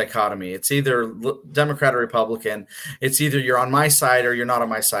be a dichotomy. It's either Democrat or Republican. It's either you're on my side or you're not on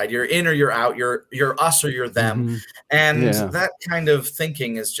my side. You're in or you're out. You're us or you're them. And that kind of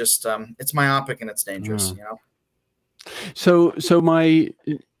thinking is just it's myopic and it's dangerous. So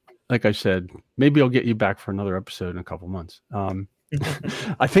like I said, maybe I'll get you back for another episode in a couple months.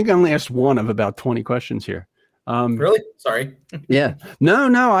 I think I only asked one of about 20 questions here. Really? Sorry. Yeah.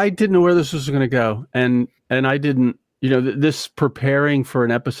 No, I didn't know where this was going to go. And I didn't, this preparing for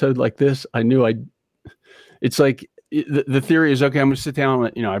an episode like this, I knew it's like the theory is, okay, I'm going to sit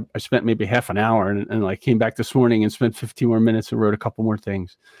down. I spent maybe half an hour and I came back this morning and spent 15 more minutes and wrote a couple more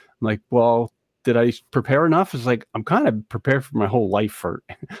things. I'm like, well, did I prepare enough? It's like, I'm kind of prepared for my whole life for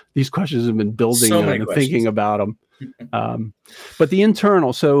these questions. Have been building and thinking about them. But the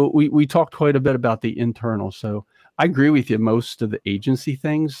internal, so we talked quite a bit about the internal. So I agree with you. Most of the agency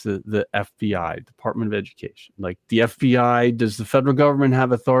things, the FBI, Department of Education, like the FBI, does the federal government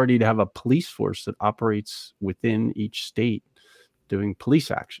have authority to have a police force that operates within each state doing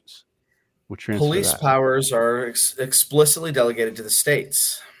police actions? Police powers are explicitly delegated to the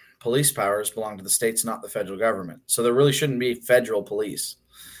states. Police powers belong to the states, not the federal government. So there really shouldn't be federal police.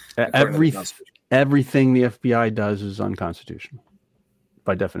 Everything the FBI does is unconstitutional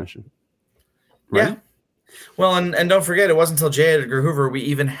by definition. Right? Yeah. Well, and don't forget, it wasn't until J. Edgar Hoover we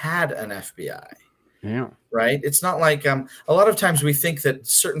even had an FBI. Yeah. Right? It's not like a lot of times we think that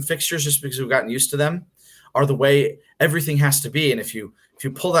certain fixtures, just because we've gotten used to them, are the way everything has to be. And if you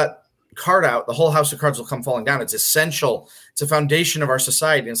pull that card out, the whole house of cards will come falling down. It's essential. It's a foundation of our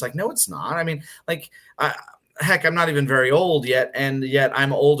society. And it's like, no, it's not. I mean, heck, I'm not even very old yet, and yet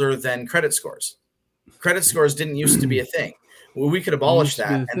I'm older than credit scores. Credit scores didn't used to be a thing. We could abolish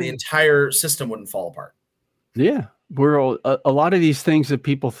that, and the entire system wouldn't fall apart. Yeah. We're all, a lot of these things that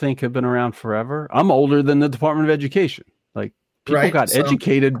people think have been around forever. I'm older than the Department of Education. Like, people got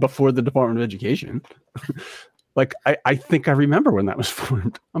educated before the Department of Education. Like, I think I remember when that was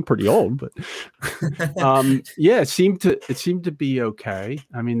formed. I'm pretty old, but it seemed to be okay.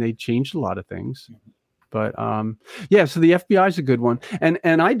 I mean, they changed a lot of things, but so the FBI is a good one.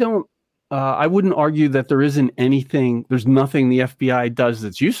 And I wouldn't argue that there's nothing the FBI does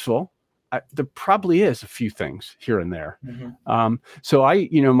that's useful. There probably is a few things here and there. So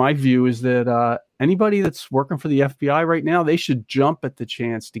my view is that anybody that's working for the FBI right now, they should jump at the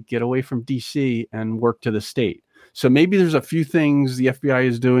chance to get away from DC and work to the state. So maybe there's a few things the FBI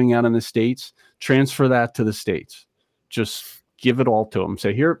is doing out in the states, transfer that to the states. Just give it all to them.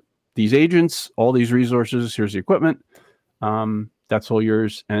 Say, here, these agents, all these resources, here's the equipment. That's all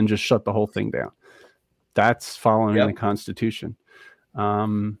yours, and just shut the whole thing down. That's following the Constitution.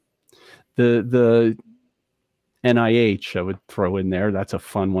 The NIH, I would throw in there. That's a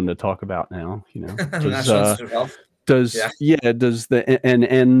fun one to talk about now. Does the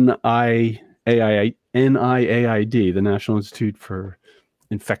NIAID, the National Institute for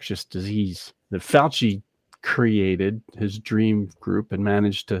Infectious Disease, the Fauci created, his dream group, and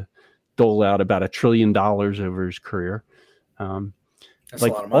managed to dole out about $1 trillion over his career. That's a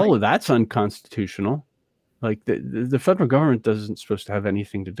lot of money. All of that's unconstitutional. Like the federal government isn't supposed to have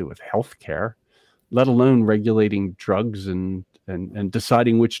anything to do with health care, let alone regulating drugs and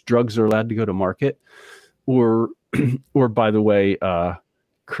deciding which drugs are allowed to go to market, or by the way,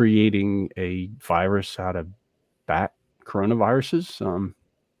 creating a virus out of bat coronaviruses,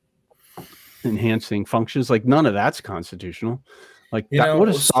 enhancing functions. Like none of that's constitutional. Like that would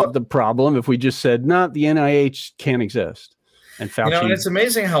have solved the problem if we just said, no, the NIH can't exist. And Fauci, and it's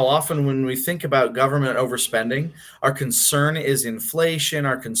amazing how often when we think about government overspending, our concern is inflation.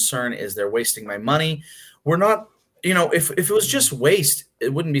 Our concern is they're wasting my money. We're not, if it was just waste,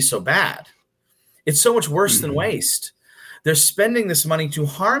 it wouldn't be so bad. It's so much worse than waste. They're spending this money to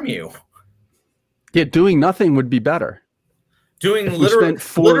harm you. Yeah, doing nothing would be better. Doing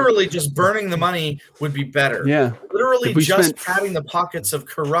literally just burning the money would be better. Yeah. Literally just padding the pockets of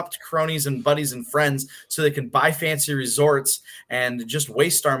corrupt cronies and buddies and friends so they can buy fancy resorts and just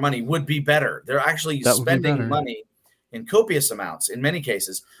waste our money would be better. They're actually spending money in copious amounts, in many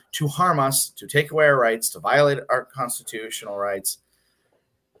cases, to harm us, to take away our rights, to violate our constitutional rights.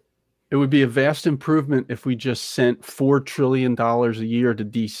 It would be a vast improvement if we just sent $4 trillion a year to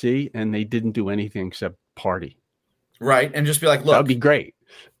DC and they didn't do anything except party. Right, and just be like, look, that'd be great.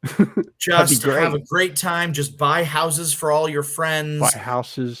 Just have a great time. Just buy houses for all your friends. Buy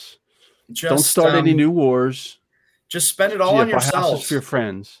houses. Don't start any new wars. Just spend it all on yourself. Buy houses for your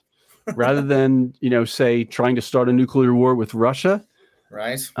friends, rather than say trying to start a nuclear war with Russia.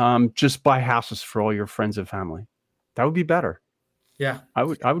 Right. Just buy houses for all your friends and family. That would be better. Yeah, I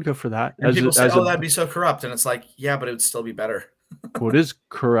would go for that. And people say, "Oh, that'd be so corrupt," and it's like, yeah, but it would still be better. Well, it is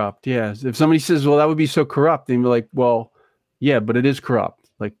corrupt. Yeah. If somebody says, well, that would be so corrupt, then you're like, well, yeah, but it is corrupt.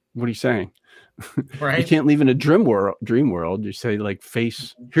 Like, what are you saying? Right. You can't live in a dream world. You say, like,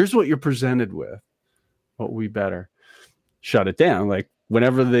 here's what you're presented with. What would be better? Shut it down. Like,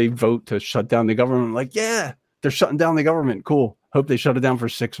 whenever they vote to shut down the government, like, yeah, they're shutting down the government. Cool. Hope they shut it down for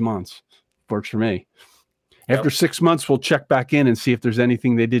 6 months. Works for me. After 6 months, we'll check back in and see if there's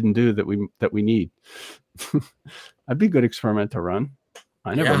anything they didn't do that we need. That'd be a good experiment to run.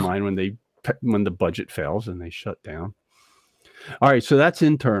 I never mind when the budget fails and they shut down. All right, so that's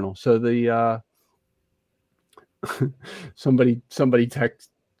internal. So the somebody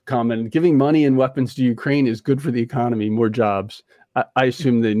text commented, giving money and weapons to Ukraine is good for the economy, more jobs. I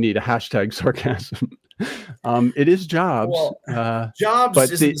assume they need a hashtag sarcasm. It is jobs. Well, jobs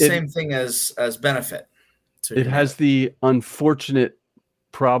isn't the same thing as benefit. It has the unfortunate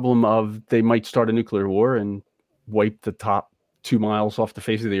problem of they might start a nuclear war and wipe the top 2 miles off the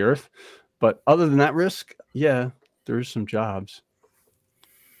face of the earth. But other than that risk, yeah, there's some jobs.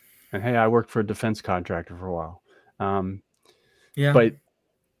 And hey, I worked for a defense contractor for a while. But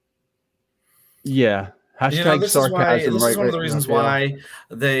yeah, hashtag sarcasm. This is one of the reasons why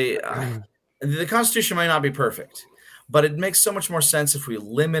the Constitution might not be perfect, but it makes so much more sense if we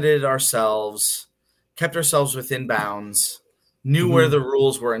limited ourselves, kept ourselves within bounds, knew where the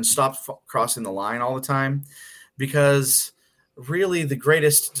rules were, and stopped crossing the line all the time. Because really the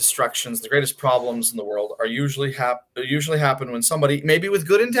greatest destructions, the greatest problems in the world are usually happen when somebody, maybe with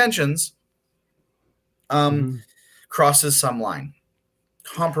good intentions, crosses some line,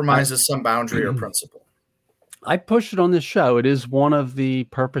 compromises some boundary or principle. I push it on this show. It is one of the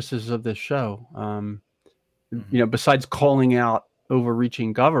purposes of this show. Besides calling out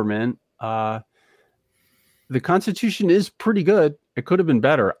overreaching government, the Constitution is pretty good. It could have been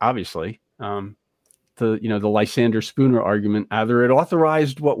better, obviously. The Lysander Spooner argument, either it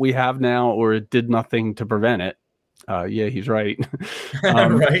authorized what we have now or it did nothing to prevent it. Yeah, he's right.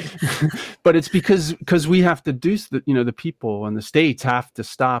 Right. But it's because we have to do, the people and the states have to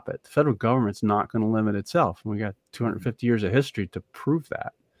stop it. The federal government's not going to limit itself. And we got 250 years of history to prove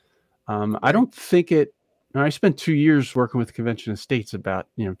that. I don't think I spent 2 years working with the Convention of States about,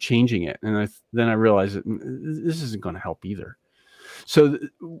 changing it. And then I realized that this isn't going to help either. So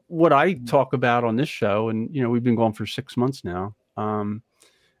what I talk about on this show, and, we've been going for 6 months now.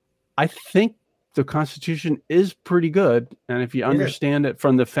 I think the Constitution is pretty good. And if you understand it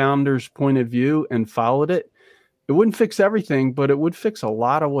from the founders' point of view and followed it, it wouldn't fix everything, but it would fix a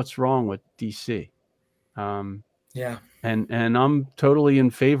lot of what's wrong with DC. And I'm totally in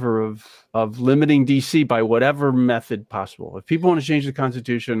favor of limiting DC by whatever method possible. If people want to change the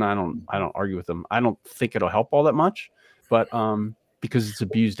Constitution, I don't argue with them. I don't think it'll help all that much, but because it's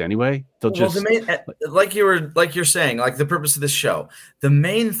abused anyway. They'll Well, just like you're saying, like the purpose of this show, the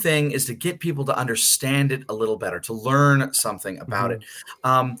main thing is to get people to understand it a little better, to learn something about it.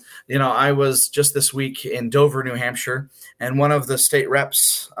 I was just this week in Dover, New Hampshire, and one of the state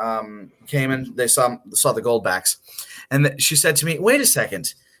reps came in. They saw the goldbacks, and she said to me, "Wait a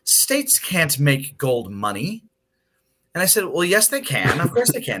second, states can't make gold money." And I said, well, yes, they can. Of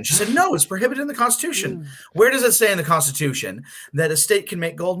course they can. She said, no, it's prohibited in the Constitution. Where does it say in the Constitution that a state can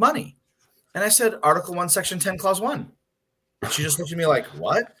make gold money? And I said, Article 1, Section 10, Clause 1. And she just looked at me like,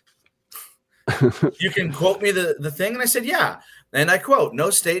 what? You can quote me the thing? And I said, yeah. And I quote,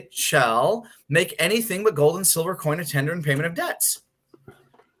 no state shall make anything but gold and silver coin or tender in payment of debts.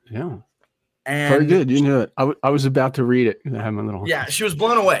 Yeah. And very good. You knew it. I was about to read it. I had my little. Yeah, she was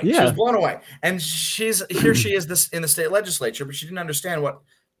blown away. Yeah. She was blown away. And she is this in the state legislature, but she didn't understand what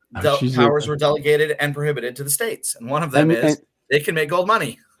powers were delegated and prohibited to the states. And one of them is they can make gold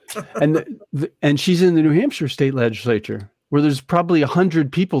money. and she's in the New Hampshire state legislature, where there's probably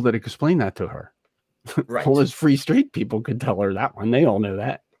 100 people that explain that to her. Right. All those free state people could tell her that one. They all know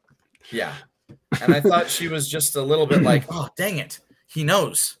that. Yeah. And I thought she was just a little bit like, oh, dang it. He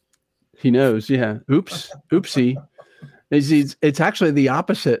knows. He knows, yeah. Oopsie. It's actually the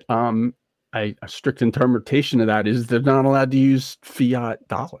opposite. A strict interpretation of that is they're not allowed to use fiat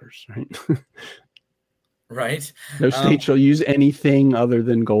dollars, right? Right. No state shall use anything other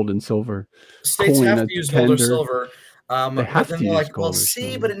than gold and silver. States have to use gold or silver. They have to use gold or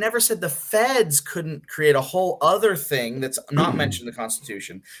silver. But it never said the feds couldn't create a whole other thing that's not mentioned in the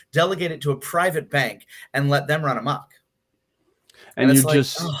Constitution, delegate it to a private bank, and let them run amok. And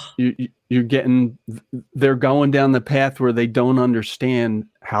they're going down the path where they don't understand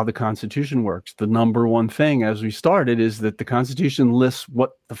how the Constitution works. The number one thing as we started is that the Constitution lists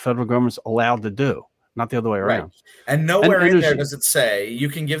what the federal government's allowed to do, not the other way around. Right. And nowhere in there does it say you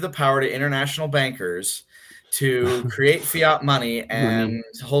can give the power to international bankers to create fiat money and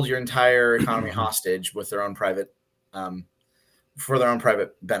hold your entire economy hostage with their own private, for their own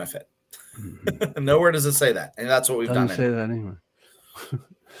private benefit. Nowhere does it say that. And that's what we've done. Doesn't say that anywhere.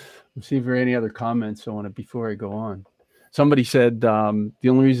 Let's see if there are any other comments on it before I go on. Somebody said the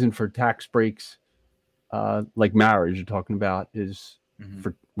only reason for tax breaks, like marriage, you're talking about, is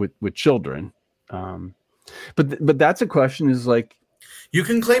with children. But that's a question. Is like you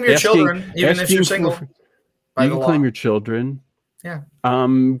can claim your children even if you're single. You can claim your children. Yeah.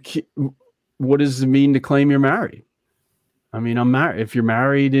 What does it mean to claim you're married? I mean, I'm married. If you're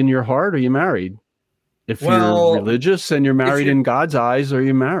married in your heart, are you married? If you're religious and you're married in God's eyes, are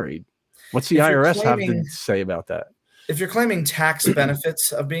you married? What's the IRS have to say about that? If you're claiming tax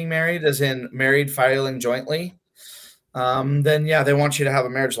benefits of being married, as in married filing jointly, then yeah, they want you to have a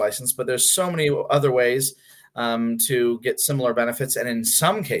marriage license. But there's so many other ways to get similar benefits. And in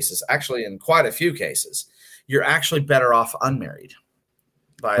some cases, actually in quite a few cases, you're actually better off unmarried.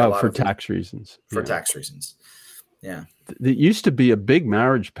 For tax reasons. For tax reasons. Yeah. It used to be a big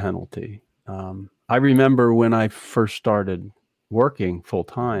marriage penalty. I remember when I first started working full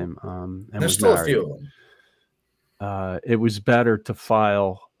time, and there's still married, a few of them. It was better to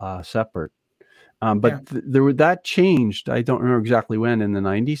file separate, but that changed. I don't remember exactly when, in the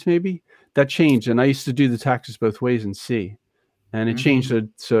 90s maybe, that changed. And I used to do the taxes both ways and see, and it changed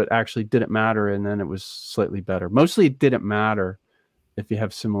so it actually didn't matter, and then it was slightly better. Mostly it didn't matter if you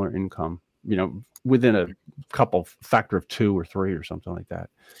have similar income, within a couple factor of 2 or 3 or something like that.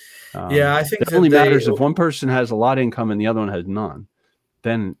 I think it only matters if one person has a lot of income and the other one has none.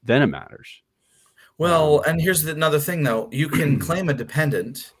 Then it matters. Well, and here's another thing, though. You can claim a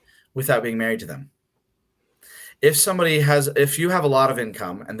dependent without being married to them. If you have a lot of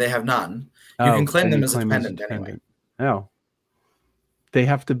income and they have none, you can claim them as a dependent anyway. Oh, they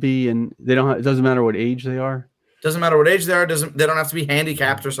have to be it doesn't matter what age they are. Doesn't matter what age they are. They don't have to be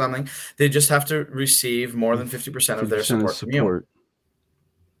handicapped or something. They just have to receive more than 50% of their support from you.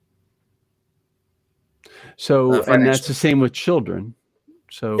 So, and that's the same with children.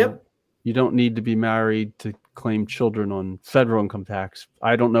 So you don't need to be married to claim children on federal income tax.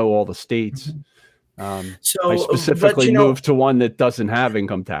 I don't know all the states. I specifically moved to one that doesn't have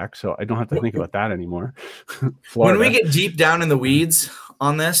income tax, so I don't have to think about that anymore. When we get deep down in the weeds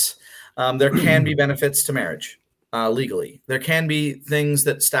on this, there can be benefits to marriage legally. There can be things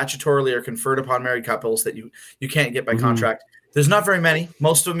that statutorily are conferred upon married couples that you can't get by contract. There's not very many.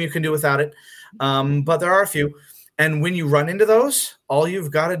 Most of them you can do without it. But there are a few. And when you run into those, all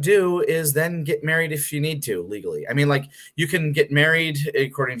you've got to do is then get married if you need to legally. I mean, like you can get married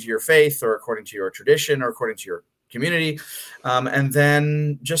according to your faith or according to your tradition or according to your community, and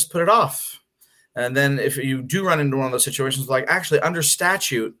then just put it off. And then if you do run into one of those situations, like actually under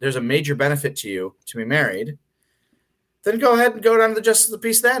statute, there's a major benefit to you to be married, then go ahead and go down to the justice of the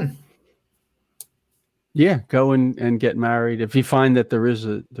peace then. Yeah, go and get married if you find that there is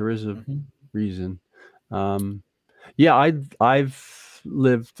a reason. Yeah, I've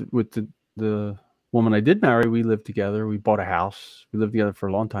lived with the woman I did marry. We lived together. We bought a house. We lived together for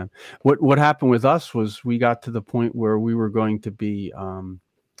a long time. What happened with us was we got to the point where we were going to be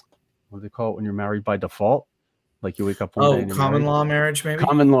what do they call it when you're married by default? Like you wake up one day and you're common married. law marriage, maybe?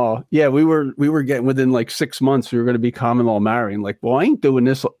 Common law. Yeah, we were getting within like 6 months, we were going to be common law marrying. Like, well, I ain't doing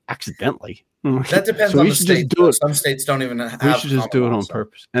this accidentally. That depends on the state. Some states don't even have. We should just do it on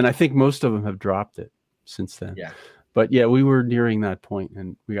purpose. And I think most of them have dropped it since then. Yeah. But yeah, we were nearing that point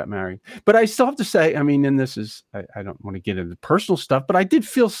and we got married. But I still have to say, I mean, and this is, I don't want to get into personal stuff, but I did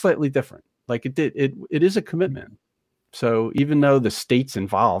feel slightly different. Like it is a commitment. So even though the state's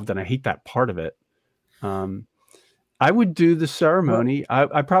involved, and I hate that part of it, I would do the ceremony.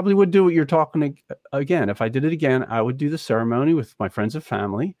 I probably would do what you're talking again. If I did it again, I would do the ceremony with my friends and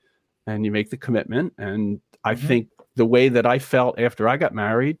family, and you make the commitment. And I think the way that I felt after I got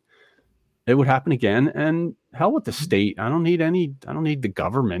married, it would happen again. And hell with the state. I don't need the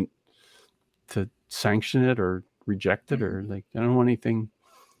government to sanction it or reject it, or like, I don't want anything.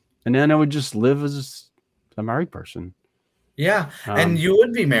 And then I would just live as a married person. Yeah, and you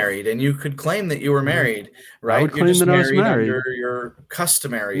would be married, and you could claim that you were married, right? I would claim that I was married under your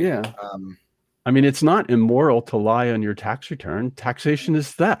customary. Yeah. I mean, it's not immoral to lie on your tax return. Taxation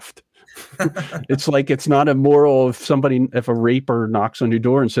is theft. It's like, it's not immoral if a raper knocks on your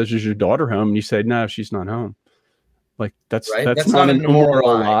door and says, "Is your daughter home?" and you say, "No, she's not home." Like that's not an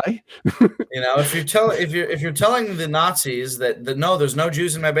immoral lie. If you're telling the Nazis that no, there's no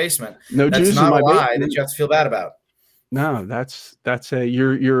Jews in my basement, that's Jews not in my a lie basement. that you have to feel bad about. No, that's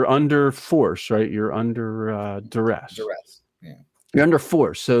you're under force, right? You're under duress. Yeah. You're under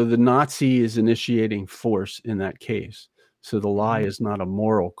force. So the Nazi is initiating force in that case. So the lie is not a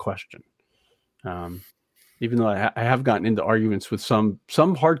moral question. Even though I have gotten into arguments with some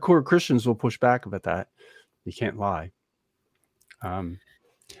hardcore Christians will push back about that. You can't lie.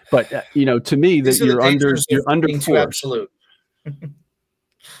 But to me, that you're under force. Too absolute.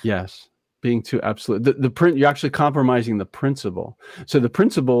 Yes. Being too absolute. You're actually compromising the principle. So the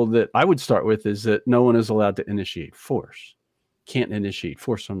principle that I would start with is that no one is allowed to initiate force. Can't initiate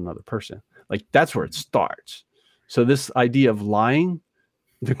force on another person. Like that's where it starts. So this idea of lying,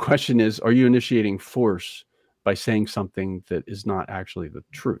 the question is, are you initiating force by saying something that is not actually the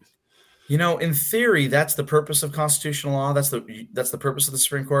truth? In theory, that's the purpose of constitutional law. That's the purpose of the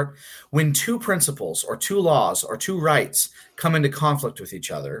Supreme Court. When two principles or two laws or two rights come into conflict with each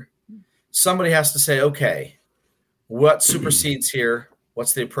other, somebody has to say, okay, what supersedes here?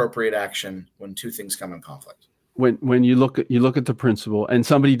 What's the appropriate action when two things come in conflict? When you look at the principle and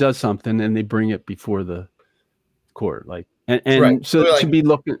somebody does something and they bring it before the court, like and right. So they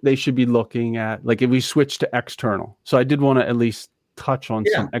should be looking at, like, if we switch to external. So I did want to at least touch on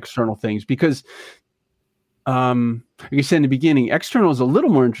some external things because like I said in the beginning, external is a little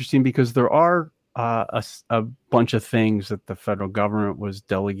more interesting because there are a bunch of things that the federal government was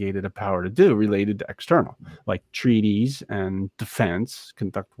delegated a power to do related to external, like treaties and defense,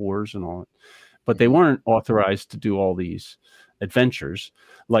 conduct wars and all. But they weren't authorized to do all these adventures.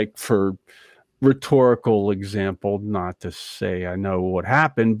 Like, for rhetorical example, not to say I know what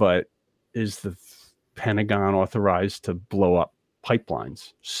happened, but is the Pentagon authorized to blow up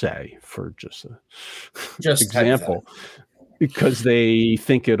pipelines, say, for just example? Because they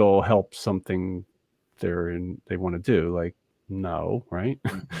think it'll help something they want to do. Like, no, right?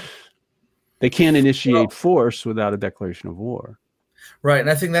 They can't initiate force without a declaration of war. Right, and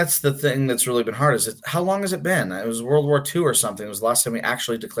I think that's the thing that's really been hard. How long has it been? It was World War II or something. It was the last time we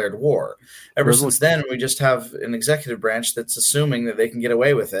actually declared war. Ever since then, we just have an executive branch that's assuming that they can get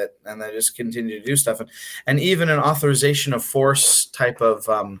away with it, and they just continue to do stuff. And even an authorization of force type of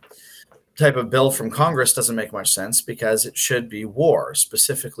bill from Congress doesn't make much sense because it should be war,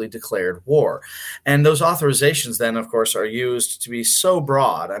 specifically declared war. And those authorizations then, of course, are used to be so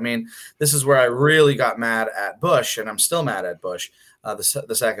broad. I mean, this is where I really got mad at Bush, and I'm still mad at Bush.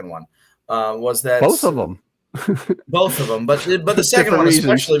 The second one was that both of them, but the second one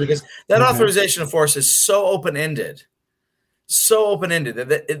especially, because that authorization of force is so open-ended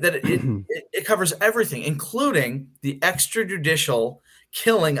that it covers everything, including the extrajudicial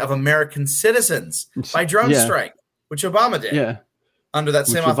killing of American citizens by drone strike, which Obama did under that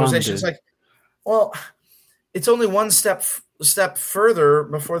same authorization. It's like, well, it's only one step step further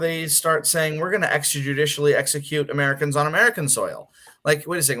before they start saying we're going to extrajudicially execute Americans on American soil. Like,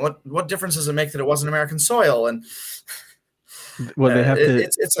 wait a second, what difference does it make that it wasn't American soil? And well, they have to.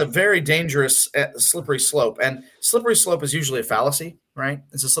 It's a very dangerous, slippery slope. And slippery slope is usually a fallacy, right?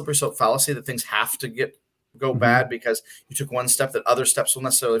 It's a slippery slope fallacy that things have to go bad because you took one step that other steps will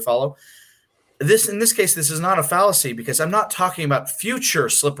necessarily follow. In this case, this is not a fallacy because I'm not talking about future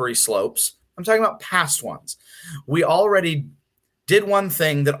slippery slopes. I'm talking about past ones. We already did one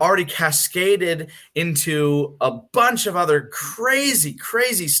thing that already cascaded into a bunch of other crazy,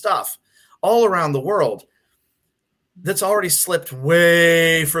 crazy stuff all around the world that's already slipped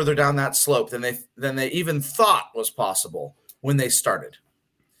way further down that slope than they even thought was possible when they started.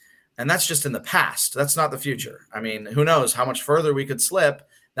 And that's just in the past. That's not the future. I mean, who knows how much further we could slip.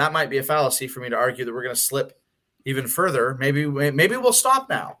 That might be a fallacy for me to argue that we're going to slip even further. Maybe we'll stop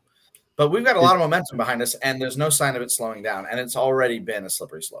now. But we've got a lot of momentum behind us, and there's no sign of it slowing down. And it's already been a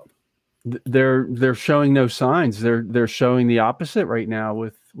slippery slope. They're showing no signs. They're showing the opposite right now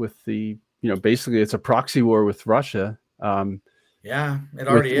with the, basically it's a proxy war with Russia. Yeah, it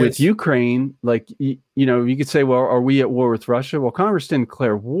already is. With Ukraine, like, you could say, well, are we at war with Russia? Well, Congress didn't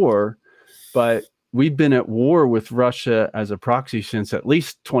declare war, but we've been at war with Russia as a proxy since at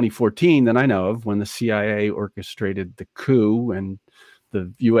least 2014 that I know of, when the CIA orchestrated the coup and the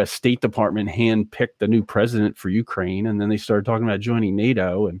U.S. State Department handpicked the new president for Ukraine. And then they started talking about joining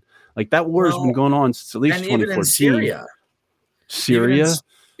NATO. And like that war has been going on since at least 2014. Even in Syria.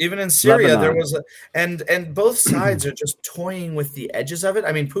 Even in Syria, Lebanon. There was and both sides are just toying with the edges of it.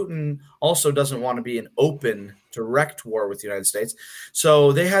 I mean, Putin also doesn't want to be an open, direct war with the United States.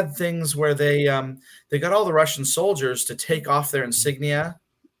 So they had things where they got all the Russian soldiers to take off their insignia.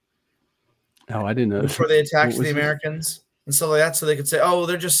 Oh, I didn't know. Before they attacked the Americans. And so like that, so they could say, oh,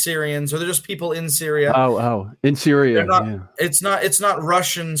 they're just Syrians or they're just people in Syria. Oh, in Syria. It's not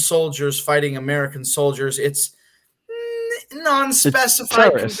Russian soldiers fighting American soldiers. It's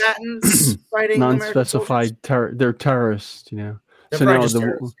non-specified combatants fighting non-specified they're terrorists, They're so now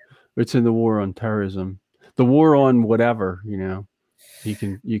it's in the war on terrorism, the war on whatever,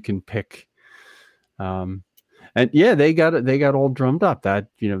 you can pick, and yeah, they got all drummed up that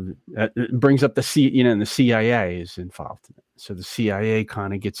it brings up and the CIA is involved in it. So the CIA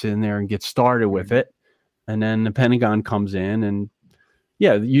kind of gets in there and gets started with it, and then the Pentagon comes in and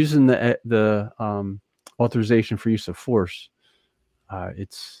using the authorization for use of force.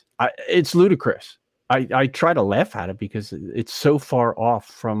 It's ludicrous. I try to laugh at it because it's so far off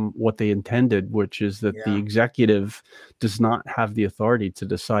from what they intended, which is that the executive does not have the authority to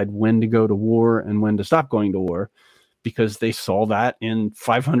decide when to go to war and when to stop going to war, because they saw that in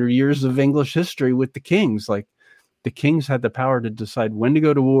 500 years of English history with the kings. Like, the kings had the power to decide when to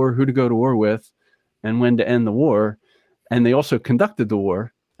go to war, who to go to war with, and when to end the war. And they also conducted the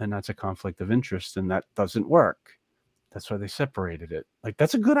war. And that's a conflict of interest, and that doesn't work. That's why they separated it. Like,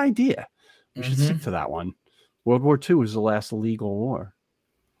 that's a good idea. We should stick to that one. World War II was the last legal war.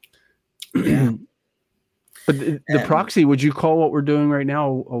 Yeah. But the proxy, would you call what we're doing right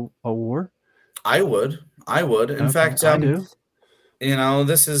now a war? I would. In fact, I do.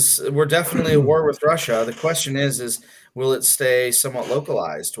 We're definitely a war with Russia. The question is will it stay somewhat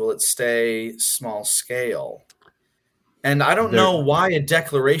localized? Will it stay small scale? And I don't know why a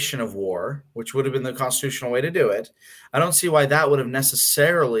declaration of war, which would have been the constitutional way to do it, I don't see why that would have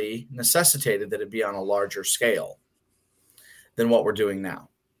necessarily necessitated that it be on a larger scale than what we're doing now.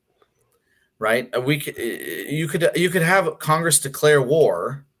 Right? You could have Congress declare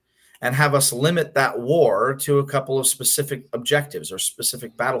war and have us limit that war to a couple of specific objectives or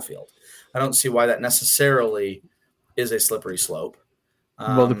specific battlefield. I don't see why that necessarily is a slippery slope.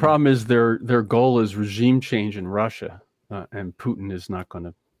 Well, the problem is their goal is regime change in Russia. And Putin is not going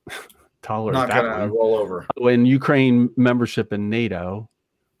to tolerate that. Not going to roll over. When Ukraine membership in NATO,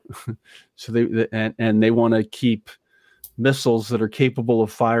 so they want to keep missiles that are capable of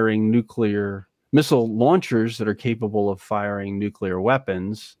firing missile launchers that are capable of firing nuclear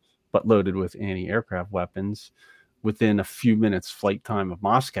weapons, but loaded with anti-aircraft weapons within a few minutes flight time of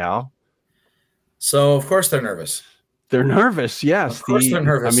Moscow. So of course they're nervous. They're nervous, yes. Of course they're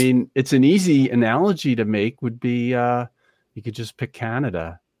nervous. I mean, it's an easy analogy to make would be you could just pick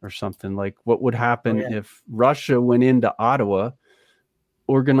Canada or something. Like, what would happen if Russia went into Ottawa,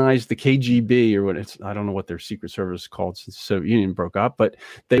 organized the KGB or I don't know what their secret service is called since the Soviet Union broke up, but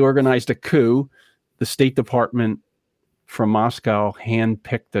they organized a coup. The State Department from Moscow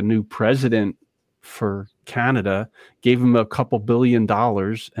handpicked a new president for Canada, gave him a couple $2 billion,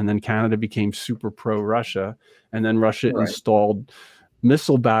 and then Canada became super pro-Russia. And then Russia installed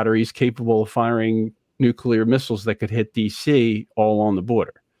missile batteries capable of firing nuclear missiles that could hit DC all on the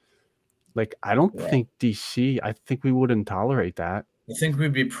border. Like, I don't think DC, I think we wouldn't tolerate that. I think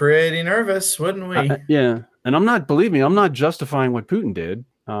we'd be pretty nervous, wouldn't we? Yeah. And I'm not justifying what Putin did,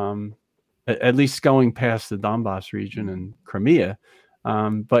 at least going past the Donbass region and Crimea.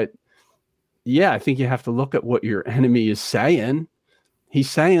 But yeah, I think you have to look at what your enemy is saying. He's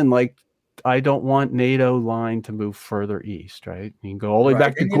saying, like, I don't want NATO line to move further east, right? You can go all the way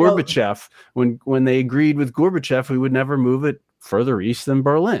back to Gorbachev. When they agreed with Gorbachev, we would never move it further east than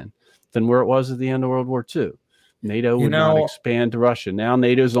Berlin, than where it was at the end of World War II. NATO would not expand to Russia. Now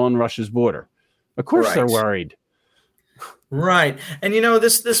NATO's on Russia's border. Of course they're worried. Right. And,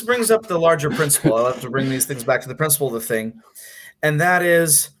 this brings up the larger principle. I'll have to bring these things back to the principle of the thing. And that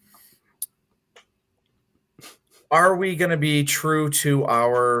is, are we going to be true to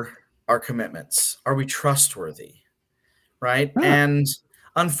our commitments? Are we trustworthy? Right. Yeah. And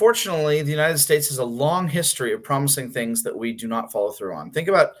unfortunately, the United States has a long history of promising things that we do not follow through on. Think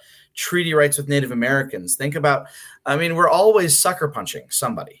about treaty rights with Native Americans. Think about, we're always sucker punching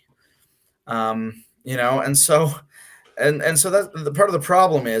somebody, and so that the part of the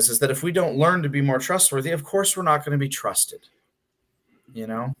problem is that if we don't learn to be more trustworthy, of course, we're not going to be trusted,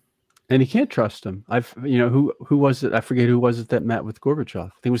 And you can't trust him. Who was it? I forget who was it that met with Gorbachev.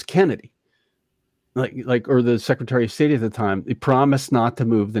 I think it was Kennedy, or the Secretary of State at the time. They promised not to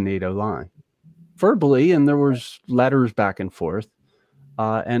move the NATO line verbally, and there was letters back and forth.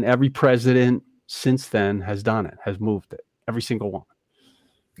 And every president since then has done it, has moved it. Every single one.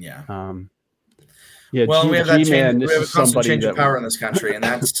 Yeah. Well, we have that change. We have a constant change of power in this country, and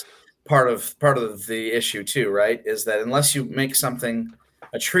that's part of the issue too, right? Is that unless you make something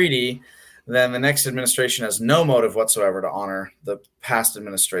a treaty, then the next administration has no motive whatsoever to honor the past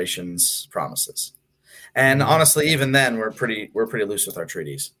administration's promises. And honestly, even then, we're pretty loose with our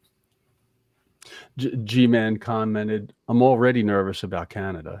treaties. G-Man commented, "I'm already nervous about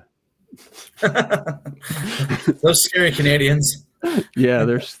Canada." Those scary Canadians. Yeah,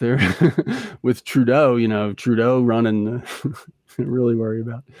 they're with Trudeau. Trudeau running. Really worry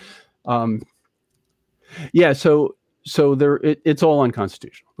about. Yeah, so it's all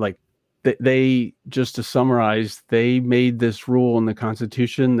unconstitutional. Like they just to summarize, they made this rule in the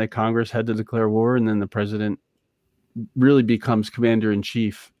Constitution that Congress had to declare war, and then the president really becomes commander in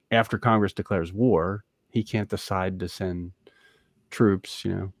chief after Congress declares war. He can't decide to send troops,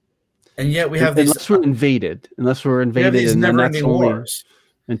 And yet we have these unless we're invaded, and then that's only wars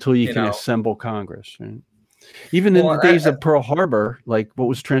until you can assemble Congress. Right? Even in the days of Pearl Harbor, like what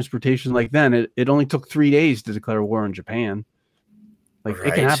was transportation like then? It only took 3 days to declare war on Japan. Like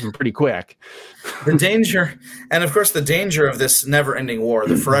it can happen pretty quick. The danger, and of course, the danger of this never-ending war,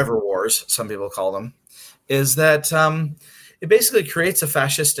 the forever wars, some people call them, is that it basically creates a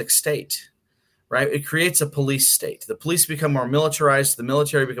fascistic state, right? It creates a police state. The police become more militarized. The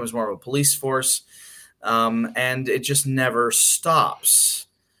military becomes more of a police force, and it just never stops.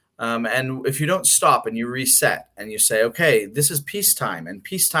 And if you don't stop and you reset and you say, okay, this is peacetime, and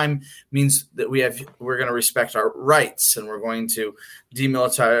peacetime means that we're going to respect our rights, and we're going to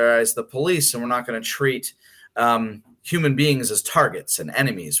demilitarize the police, and we're not going to treat human beings as targets and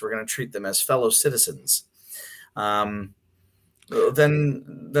enemies. We're going to treat them as fellow citizens. Then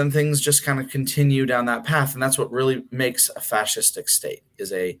things just kind of continue down that path, and that's what really makes a fascistic state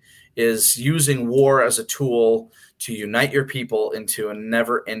is using war as a tool to unite your people into a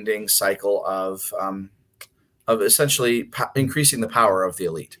never-ending cycle of essentially increasing the power of the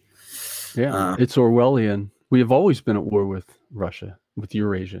elite. Yeah, it's Orwellian. We have always been at war with Russia, with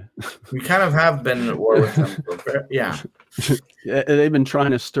Eurasia. We kind of have been at war with them. Yeah. They've been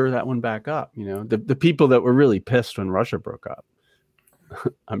trying to stir that one back up. The people that were really pissed when Russia broke up.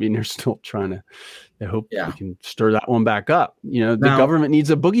 They're still trying to. They hope we can stir that one back up. The government needs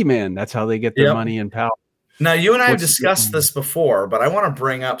a boogeyman. That's how they get their money and power. Now, you and I have discussed this before, but I want to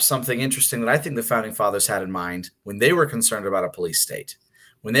bring up something interesting that I think the Founding Fathers had in mind when they were concerned about a police state,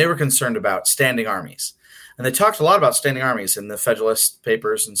 when they were concerned about standing armies. And they talked a lot about standing armies in the Federalist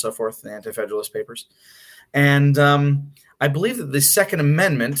Papers and so forth, the Anti-Federalist Papers. And I believe that the Second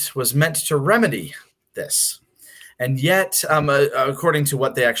Amendment was meant to remedy this. And yet, according to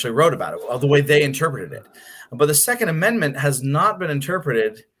what they actually wrote about it, the way they interpreted it. But the Second Amendment has not been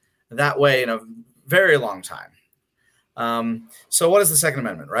interpreted that way in a very long time. So what is the Second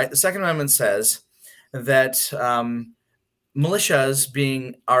Amendment, right? The Second Amendment says that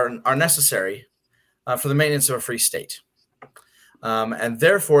militias are necessary for the maintenance of a free state. And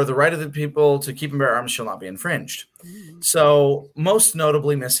therefore, the right of the people to keep and bear arms shall not be infringed. So most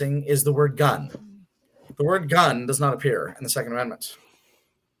notably missing is the word gun. The word gun does not appear in the Second Amendment.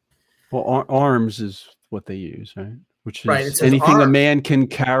 Well, arms is what they use, right? Which Right. It is says anything a arms. man can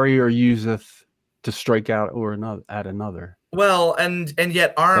carry or useth to strike out or at another. Well, and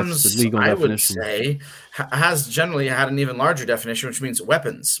yet That's the arms, legal I would definition. say, has generally had an even larger definition, which means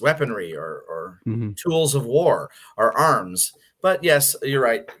weapons, weaponry, or Mm-hmm. tools of war, or arms. But yes, you're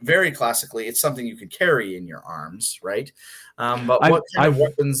right. Very classically, it's something you could carry in your arms, right? But what kind of I've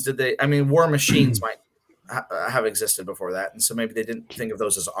weapons did they? I mean, war machines might have existed before that, and so maybe they didn't think of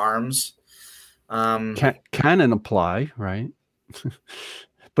those as arms. canon apply, right?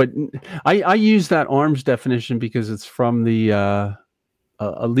 But I use that arms definition because it's from the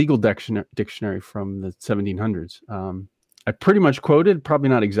a legal dictionary from the 1700s. I pretty much quoted, probably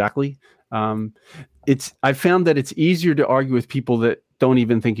not exactly. I found that it's easier to argue with people that don't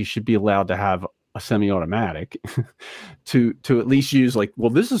even think you should be allowed to have a semi-automatic to at least use like, well,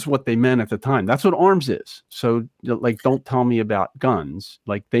 this is what they meant at the time. That's what arms is. So like, don't tell me about guns.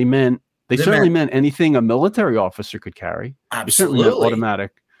 Like they certainly meant anything a military officer could carry. Absolutely. They certainly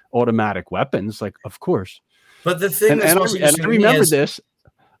meant automatic weapons, like of course. But the thing and I remember this.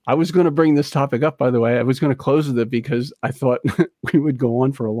 I was going to bring this topic up, by the way. I was going to close with it because I thought we would go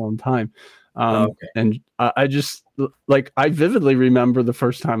on for a long time. Okay. And I just I vividly remember the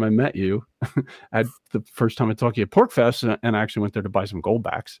first time I met you at the first time I talked to you at PorcFest, and I actually went there to buy some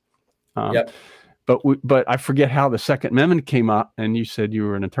goldbacks. Yep. But I forget how the Second Amendment came up, and you said you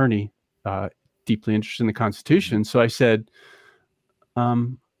were an attorney deeply interested in the Constitution. So I said,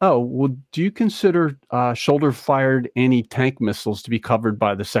 oh, well, do you consider shoulder-fired anti-tank missiles to be covered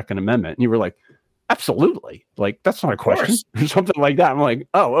by the Second Amendment? And you were like, absolutely. Like, that's not a question or something like that. I'm like,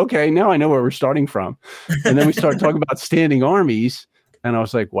 oh, okay, now I know where we're starting from. And then we started talking about standing armies. And I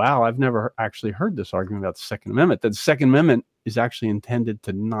was like, wow, I've never actually heard this argument about the Second Amendment. That the Second Amendment is actually intended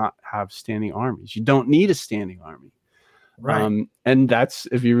to not have standing armies. You don't need a standing army. Right. And that's,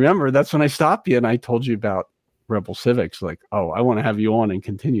 if you remember, that's when I stopped you and I told you about Rebel Civics, like, oh, I want to have you on and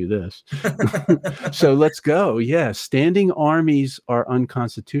continue this. So let's go. Yeah. Standing armies are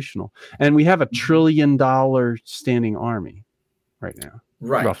unconstitutional. And we have $1 trillion standing army right now.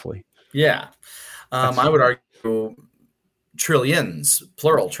 Right. Roughly. Yeah. I would argue trillions,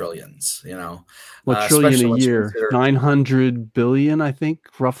 plural trillions, you know. What trillion a year? 900 billion, I think,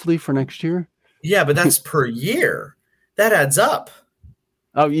 roughly for next year. Yeah, but that's per year. That adds up.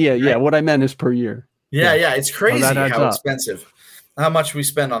 Oh, yeah, yeah. What I meant is per year. Yeah. It's crazy how expensive, how much we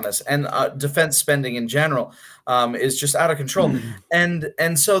spend on this, and defense spending in general is just out of control.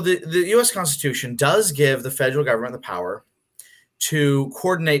 And so the U.S. Constitution does give the federal government the power to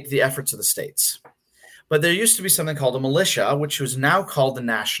coordinate the efforts of the states. But there used to be something called a militia, which was now called the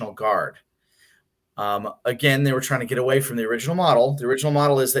National Guard. Again, they were trying to get away from the original model. The original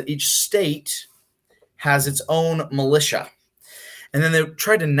model is that each state has its own militia. And then they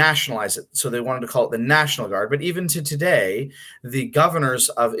tried to nationalize it. So they wanted to call it the National Guard. But even to today, the governors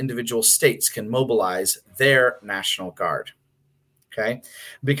of individual states can mobilize their National Guard. Okay?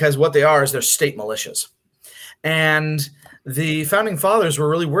 Because what they are is they're state militias. And the founding fathers were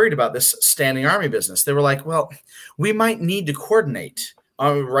really worried about this standing army business. They were like, well, we might need to coordinate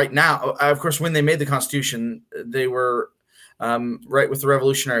right now. Of course, when they made the Constitution, they were right with the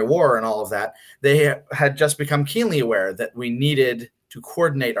Revolutionary War and all of that. They had just become keenly aware that we needed to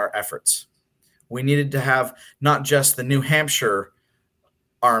coordinate our efforts. We needed to have not just the New Hampshire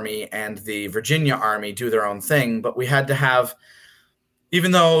Army and the Virginia Army do their own thing, but we had to have,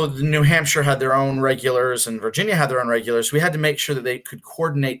 even though the New Hampshire had their own regulars and Virginia had their own regulars, we had to make sure that they could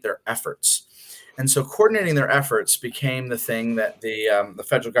coordinate their efforts. And so coordinating their efforts became the thing that the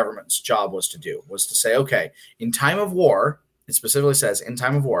federal government's job was to do, was to say, okay, in time of war, it specifically says in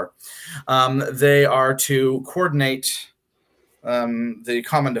time of war, they are to coordinate the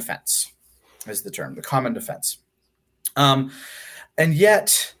common defense, is the term, the common defense. And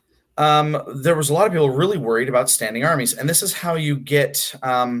yet there was a lot of people really worried about standing armies. And this is how you get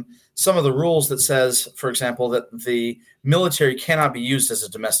some of the rules that says, for example, that the military cannot be used as a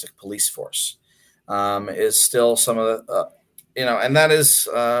domestic police force, is still some of the, and that is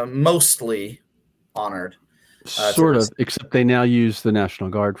mostly honored. Sort of, except they now use the National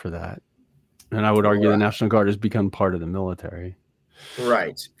Guard for that. And I would argue the National Guard has become part of the military.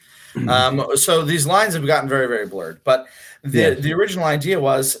 Right. So these lines have gotten very, very blurred. But the original idea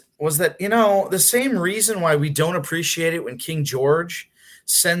was that, the same reason why we don't appreciate it when King George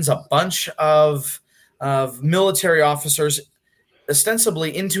sends a bunch of military officers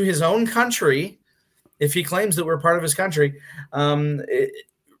ostensibly into his own country, if he claims that we're part of his country,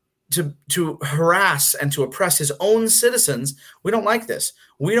 to harass and to oppress his own citizens. We don't like this.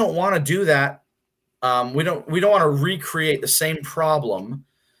 We don't want to do that. We don't want to recreate the same problem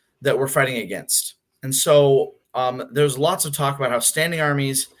that we're fighting against. And so there's lots of talk about how standing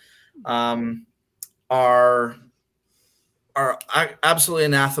armies are absolutely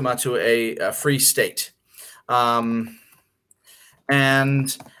anathema to a free state. And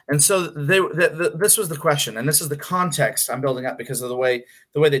so this was the question, and this is the context I'm building up because of the way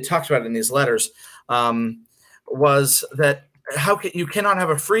they talked about it in these letters, was that you cannot have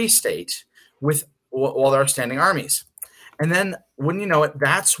a free state while there are standing armies. And then, wouldn't you know it,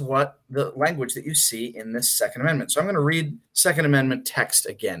 that's what the language that you see in this Second Amendment. So I'm going to read Second Amendment text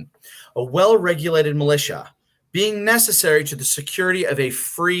again. A well-regulated militia being necessary to the security of a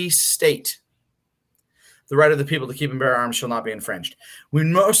free state. The right of the people to keep and bear arms shall not be infringed. We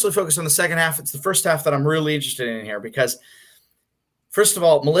mostly focus on the second half. It's the first half that I'm really interested in here because, first of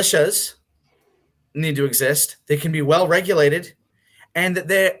all, militias need to exist. They can be well-regulated. And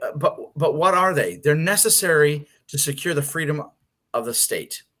but what are they? They're necessary to secure the freedom of the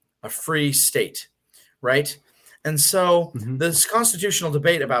state, a free state, right? And so this constitutional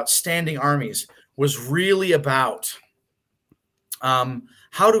debate about standing armies was really about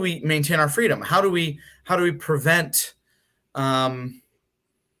how do we maintain our freedom? How do we prevent this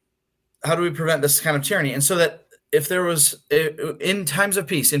kind of tyranny? And so that if there was in times of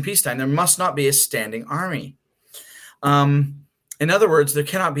peace, in peacetime, there must not be a standing army. In other words, there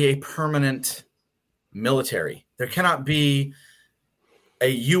cannot be a permanent military. There cannot be a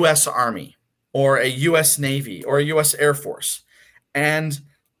U.S. Army or a U.S. Navy or a U.S. Air Force. And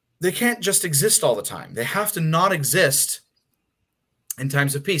they can't just exist all the time. They have to not exist in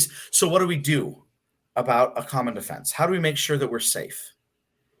times of peace. So what do we do about a common defense? How do we make sure that we're safe?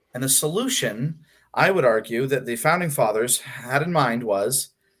 And the solution, I would argue, that the Founding Fathers had in mind was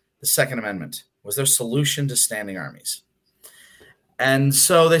the Second Amendment, was their solution to standing armies. And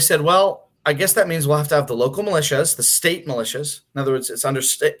so they said, well, I guess that means we'll have to have the local militias, the state militias. In other words, it's under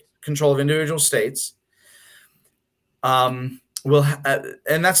state control of individual states. And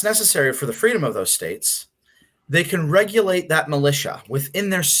that's necessary for the freedom of those states. They can regulate that militia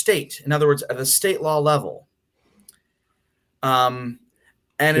within their state. In other words, at a state law level. And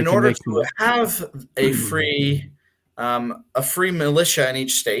in order to have a free militia in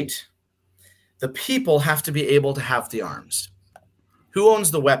each state, the people have to be able to have the arms. Who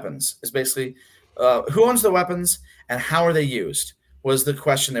owns the weapons is basically who owns the weapons and how are they used was the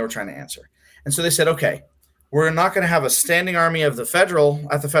question they were trying to answer. And so they said, okay, we're not going to have a standing army at the federal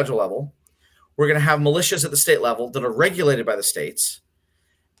level. We're going to have militias at the state level that are regulated by the states.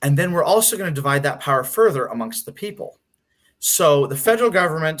 And then we're also going to divide that power further amongst the people. So the federal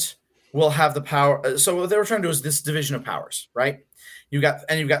government will have the power. So what they were trying to do is this division of powers, right? You've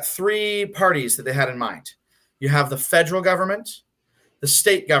got three parties that they had in mind. You have the federal government, the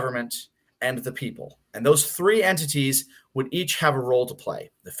state government, and the people. And those three entities would each have a role to play.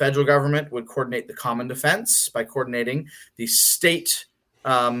 The federal government would coordinate the common defense by coordinating the state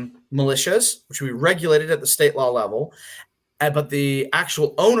militias, which would be regulated at the state law level. But the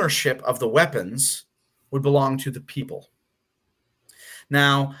actual ownership of the weapons would belong to the people.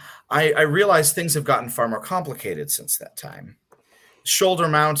 Now, I realize things have gotten far more complicated since that time.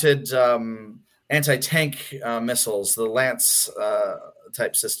 Shoulder-mounted anti-tank missiles, the Lance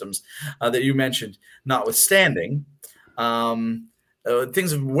type systems that you mentioned, notwithstanding,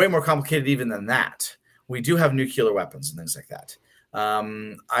 things are way more complicated even than that. We do have nuclear weapons and things like that.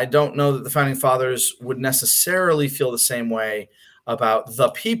 I don't know that the Founding Fathers would necessarily feel the same way about the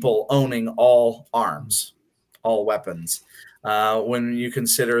people owning all arms, all weapons, when you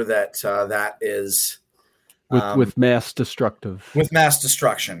consider that that is with mass destruction,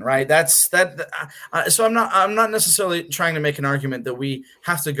 right? So I'm not necessarily trying to make an argument that we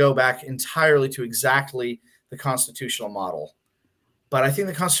have to go back entirely to exactly the constitutional model, but I think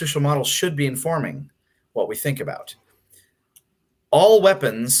the constitutional model should be informing what we think about. All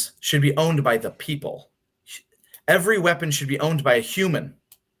weapons should be owned by the people. Every weapon should be owned by a human,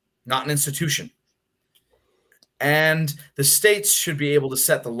 not an institution. And the states should be able to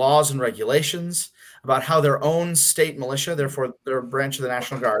set the laws and regulations about how their own state militia, therefore they're a branch of the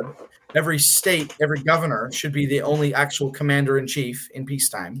National Guard, every state, every governor should be the only actual commander-in-chief in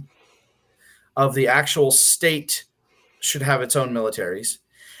peacetime. Of the actual state should have its own militaries.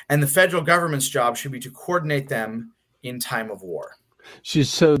 And the federal government's job should be to coordinate them in time of war.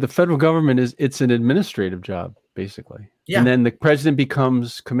 So the federal government it's an administrative job, basically. Yeah. And then the president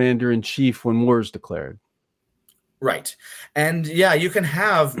becomes commander-in-chief when war is declared. Right. And yeah, you can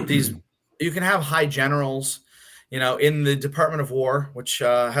have high generals, in the Department of War, which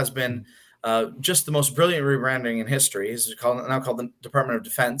has been just the most brilliant rebranding in history. It's now called the Department of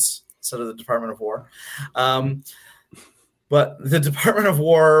Defense instead of the Department of War. But the Department of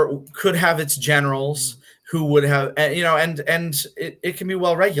War could have its generals who would have, and it can be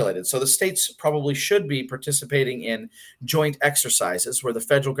well regulated. So the states probably should be participating in joint exercises where the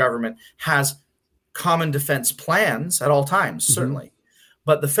federal government has common defense plans at all times, certainly.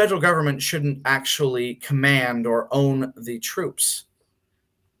 But the federal government shouldn't actually command or own the troops.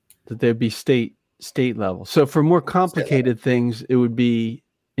 That there'd be state level. So for more complicated things, it would be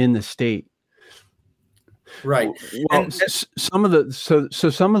in the state. Right. Well, some of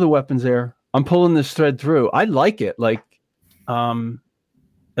the weapons there, I'm pulling this thread through. I like it. Like,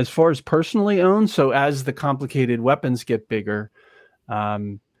 as far as personally owned. So as the complicated weapons get bigger,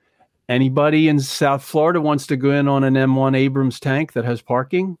 anybody in South Florida wants to go in on an M1 Abrams tank that has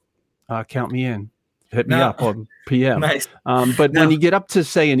parking, count me in. Hit me up on PM. Nice. But when you get up to,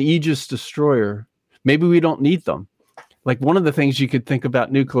 say, an Aegis destroyer, maybe we don't need them. Like, one of the things you could think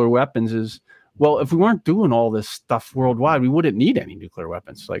about nuclear weapons is, well, if we weren't doing all this stuff worldwide, we wouldn't need any nuclear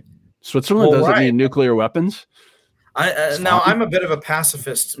weapons. Like, Switzerland doesn't need nuclear weapons. I'm a bit of a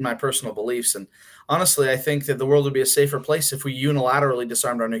pacifist in my personal beliefs, and honestly, I think that the world would be a safer place if we unilaterally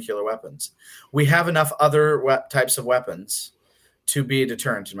disarmed our nuclear weapons. We have enough other types of weapons to be a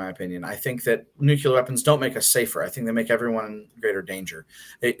deterrent, in my opinion. I think that nuclear weapons don't make us safer. I think they make everyone in greater danger.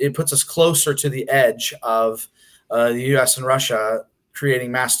 It puts us closer to the edge of the U.S. and Russia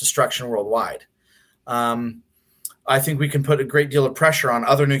creating mass destruction worldwide. I think we can put a great deal of pressure on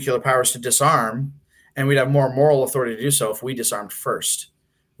other nuclear powers to disarm, and we'd have more moral authority to do so if we disarmed first.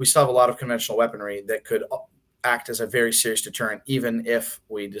 We still have a lot of conventional weaponry that could act as a very serious deterrent, even if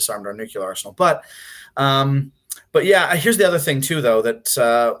we disarmed our nuclear arsenal. But yeah, here's the other thing too, though, that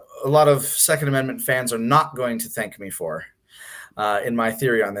a lot of Second Amendment fans are not going to thank me for. In my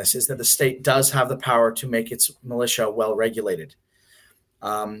theory on this, is that the state does have the power to make its militia well regulated.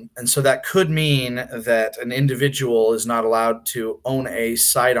 And so that could mean that an individual is not allowed to own a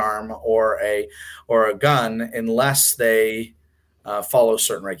sidearm or a gun unless they follow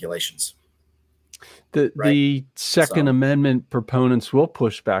certain regulations. The Second Amendment proponents will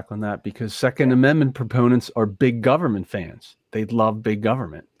push back on that because Second Amendment proponents are big government fans. They love big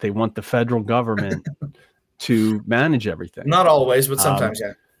government. They want the federal government to manage everything. Not always, but sometimes,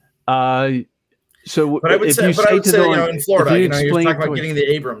 yeah. But I would say, in Florida, you're talking about getting the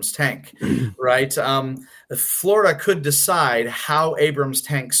Abrams tank, right? Florida could decide how Abrams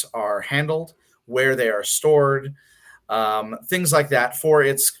tanks are handled, where they are stored, things like that for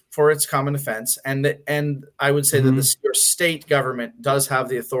its common defense. And I would say that your state government does have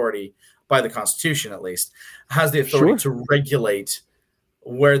the authority, by the Constitution at least, has the authority to regulate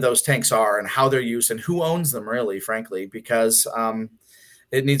where those tanks are and how they're used and who owns them, really, frankly, because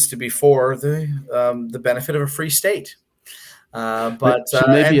it needs to be for the benefit of a free state.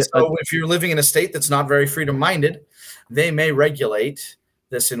 If you're living in a state that's not very freedom-minded, they may regulate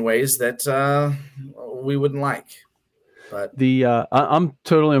this in ways that we wouldn't like. But I'm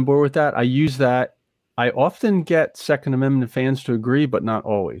totally on board with that. I use that. I often get Second Amendment fans to agree, but not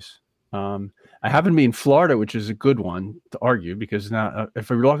always. I happen to be in Florida, which is a good one to argue, because now if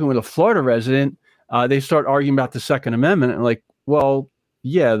we're talking with a Florida resident, they start arguing about the Second Amendment and like, well,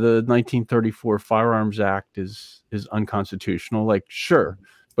 yeah, the 1934 Firearms Act is unconstitutional. Like, sure.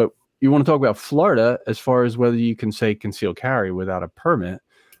 But you want to talk about Florida as far as whether you can say concealed carry without a permit.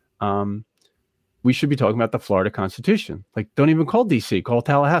 We should be talking about the Florida Constitution. Like, don't even call DC, call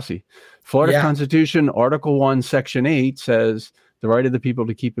Tallahassee. Florida Constitution, Article 1, Section 8 says the right of the people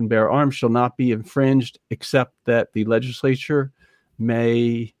to keep and bear arms shall not be infringed except that the legislature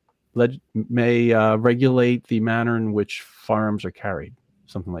may regulate the manner in which firearms are carried.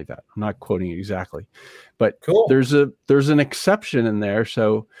 Something like that. I'm not quoting it exactly, but there's an exception in there.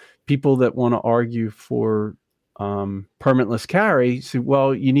 So people that want to argue for permitless carry say,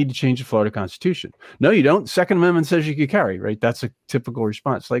 well, you need to change the Florida Constitution. No, you don't. Second Amendment says you could carry, right? That's a typical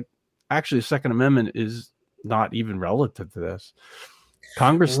response. Like, actually, the Second Amendment is not even relative to this.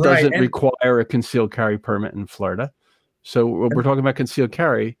 Congress doesn't require a concealed carry permit in Florida. So we're talking about concealed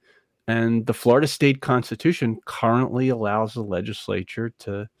carry. And the Florida state constitution currently allows the legislature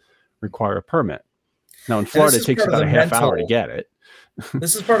to require a permit. Now, in Florida, it takes about a half hour to get it.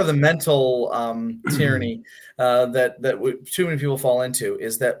 This is part of the mental tyranny that too many people fall into,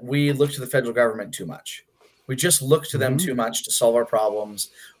 is that we look to the federal government too much. We just look to them too much to solve our problems.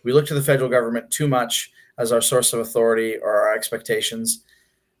 We look to the federal government too much as our source of authority or our expectations.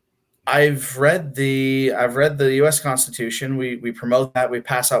 I've read the U.S. Constitution. We promote that. We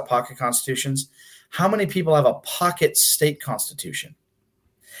pass out pocket constitutions. How many people have a pocket state constitution?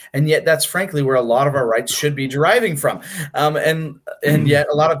 And yet that's frankly where a lot of our rights should be deriving from. And yet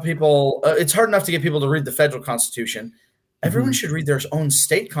a lot of people, it's hard enough to get people to read the federal Constitution. Everyone should read their own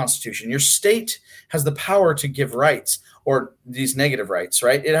state constitution. Your state has the power to give rights, or these negative rights,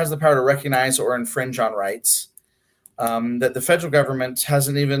 right? It has the power to recognize or infringe on rights that the federal government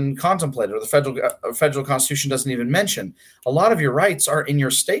hasn't even contemplated, or the federal constitution doesn't even mention. A lot of your rights are in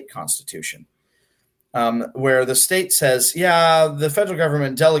your state constitution, where the state says, yeah, the federal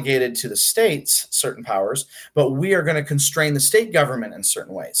government delegated to the states certain powers, but we are going to constrain the state government in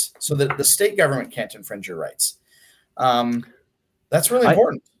certain ways so that the state government can't infringe your rights. That's really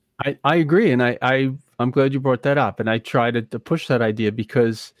important. I agree. And I'm glad you brought that up. And I tried to push that idea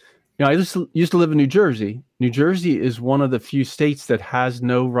because, I used to live in New Jersey. New Jersey is one of the few states that has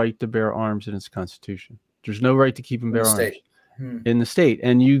no right to bear arms in its constitution. There's no right to keep and bear arms in the state.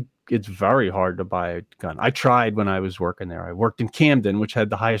 And it's very hard to buy a gun. I tried when I was working there. I worked in Camden, which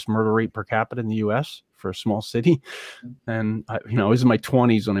had the highest murder rate per capita in the U.S. for a small city. And I was in my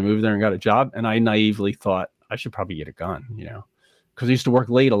 20s when I moved there and got a job. And I naively thought I should probably get a gun, because I used to work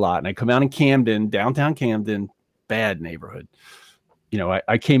late a lot. And I come out in Camden, downtown Camden, bad neighborhood.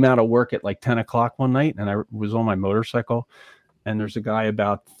 I came out of work at like 10 o'clock one night, and I was on my motorcycle, and there's a guy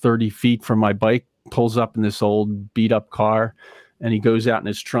about 30 feet from my bike, pulls up in this old beat up car, and he goes out in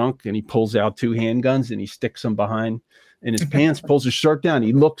his trunk and he pulls out 2 handguns and he sticks them behind in his pants, pulls his shirt down.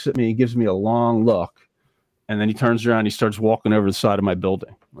 He looks at me, he gives me a long look, and then he turns around, he starts walking over the side of my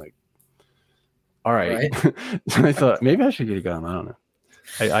building. Like, all right. So I thought maybe I should get a gun. I don't know.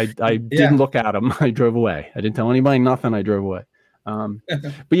 I didn't look at him. I drove away. I didn't tell anybody nothing. I drove away.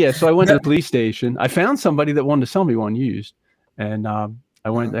 But yeah, so I went to the police station. I found somebody that wanted to sell me one used, and I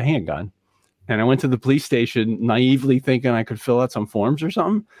wanted a handgun. And I went to the police station naively thinking I could fill out some forms or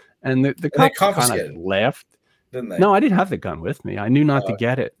something. And the cop kind of laughed. Didn't they? No, I didn't have the gun with me. I knew not to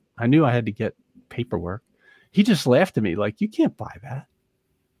get it. I knew I had to get paperwork. He just laughed at me like, you can't buy that.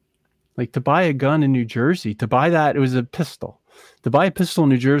 Like, to buy a gun in New Jersey, to buy that, it was a pistol. To buy a pistol in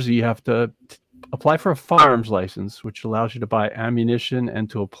New Jersey, you have to apply for a firearms license, which allows you to buy ammunition and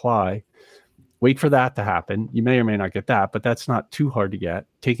to apply. Wait for that to happen. You may or may not get that, but that's not too hard to get.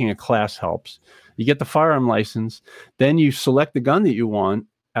 Taking a class helps. You get the firearm license, then you select the gun that you want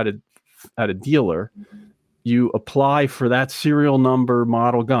at a dealer. You apply for that serial number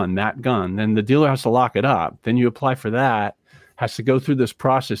model gun, that gun. Then the dealer has to lock it up. Then you apply for that, has to go through this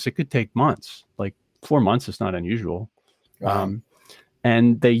process. It could take months, like 4 months is not unusual. Wow.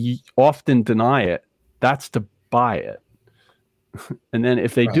 And they often deny it. That's to buy it. And then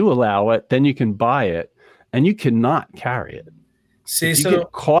if they do allow it, then you can buy it, and you cannot carry it. See, if you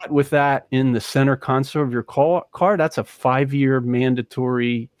get caught with that in the center console of your car, that's a 5-year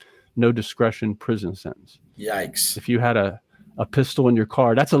mandatory, no discretion prison sentence. Yikes. If you had a pistol in your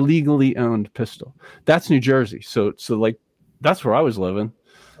car, that's a legally owned pistol. That's New Jersey. So like, that's where I was living.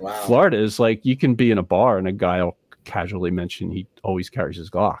 Wow. Florida is like, you can be in a bar and a guy will casually mention he always carries his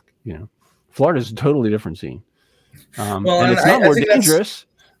Glock. Florida is a totally different scene. And it's not more dangerous.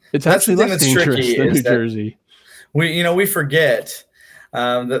 It's actually less dangerous than New Jersey. We forget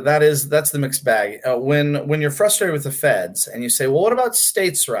that's the mixed bag. When you're frustrated with the feds and you say, well, what about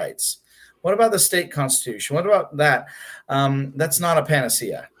states' rights? What about the state constitution? What about that? That's not a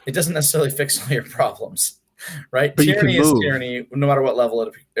panacea. It doesn't necessarily fix all your problems, right? But tyranny is tyranny, no matter what level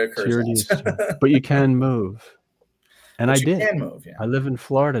it occurs at. But you can move. And I did. Can move, yeah. I live in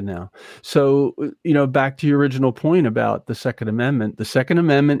Florida now. So, back to your original point about the Second Amendment. The Second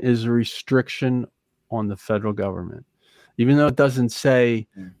Amendment is a restriction on the federal government. Even though it doesn't say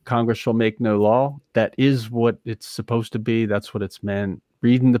Congress shall make no law, that is what it's supposed to be. That's what it's meant.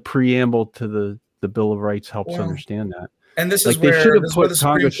 Reading the preamble to the Bill of Rights helps understand that. And this like is where they should have put the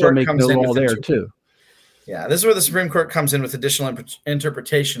Congress shall make no law there too. Yeah, this is where the Supreme Court comes in with additional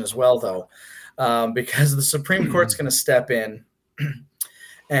interpretation as well, though. Because the Supreme Court's going to step in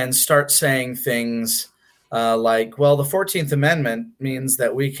and start saying things like, well, the 14th Amendment means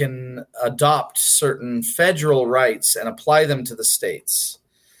that we can adopt certain federal rights and apply them to the states.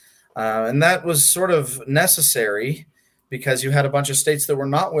 And that was sort of necessary because you had a bunch of states that were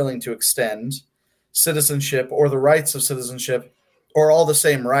not willing to extend citizenship or the rights of citizenship or all the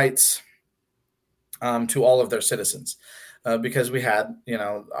same rights to all of their citizens. Because we had,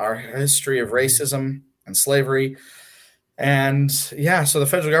 our history of racism and slavery. And so the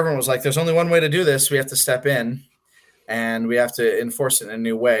federal government was like, there's only one way to do this. We have to step in and we have to enforce it in a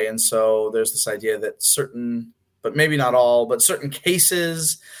new way. And so there's this idea that certain, but maybe not all, but certain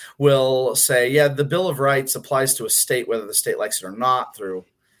cases will say, yeah, the Bill of Rights applies to a state, whether the state likes it or not, through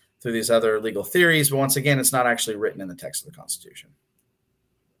these other legal theories. But once again, it's not actually written in the text of the Constitution.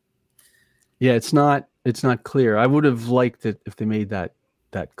 Yeah, it's not clear. I would have liked it if they made that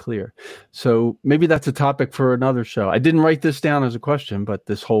that clear. So maybe that's a topic for another show. I didn't write this down as a question, but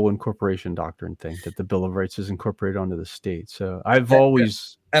this whole incorporation doctrine thing, that the Bill of Rights is incorporated onto the state. So I've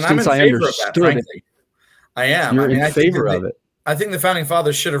always, and since I'm in I favor of that, understood frankly. it, I am. you're I mean, in favor of it. I think the founding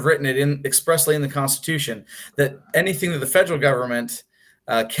fathers should have written it in expressly in the Constitution that anything that the federal government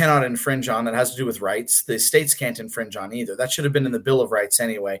cannot infringe on that has to do with rights, the states can't infringe on either. That should have been in the Bill of Rights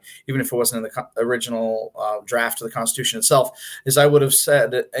anyway, even if it wasn't in the original draft of the Constitution itself. As I would have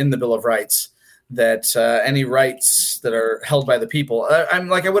said in the Bill of Rights that any rights that are held by the people, I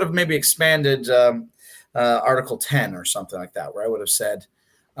would have maybe expanded Article 10 or something like that, where I would have said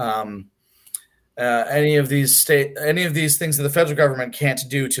any of these things that the federal government can't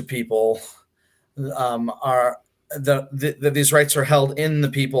do to people are that these rights are held in the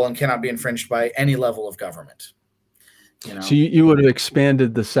people and cannot be infringed by any level of government. So you would have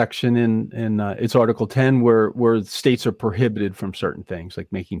expanded the section in it's Article 10 where states are prohibited from certain things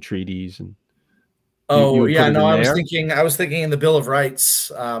like making treaties and. I was thinking in the Bill of Rights.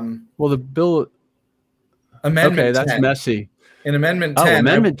 Well, the bill. Amendment. Okay, that's 10. messy. In Amendment 10.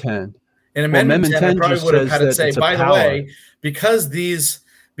 Amendment 10. In Amendment 10, I probably would have had it say, by the way, because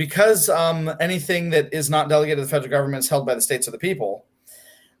anything that is not delegated to the federal government is held by the states or the people,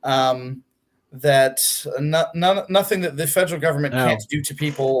 that nothing that the federal government can't do to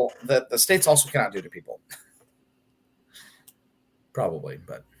people that the states also cannot do to people. Probably,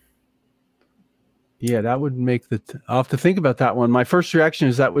 but. Yeah, that would make I'll have to think about that one. My first reaction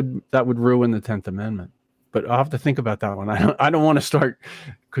is that would ruin the 10th Amendment. But I'll have to think about that one. I don't want to start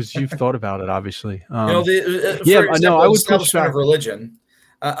because you've thought about it, obviously. I would push back. Of religion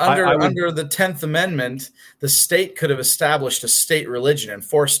under the 10th Amendment, the state could have established a state religion and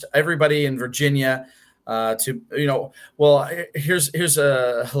forced everybody in Virginia to. Well, here's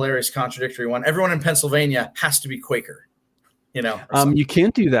a hilarious contradictory one. Everyone in Pennsylvania has to be Quaker. You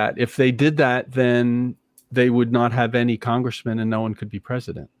can't do that. If they did that, then they would not have any congressman and no one could be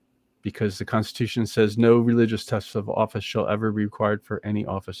president. Because the Constitution says no religious test of office shall ever be required for any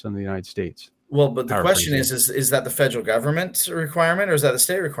office in the United States. Well, but the question is that the federal government requirement or is that the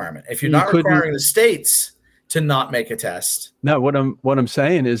state requirement? If you're not requiring the states to not make a test. No, what I'm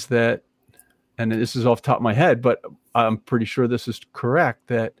saying is that, and this is off the top of my head, but I'm pretty sure this is correct,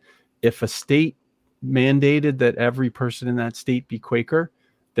 that if a state mandated that every person in that state be Quaker,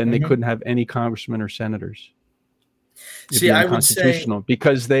 then they couldn't have any congressmen or senators. See, I would say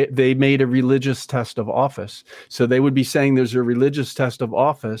because they made a religious test of office. So they would be saying there's a religious test of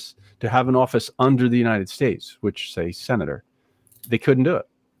office to have an office under the United States, which say senator. They couldn't do it.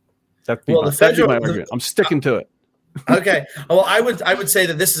 That'd be my argument. I'm sticking to it. Okay. Well, I would say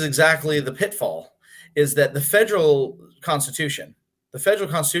that this is exactly the pitfall, is that the federal Constitution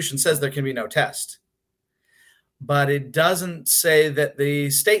says there can be no test, but it doesn't say that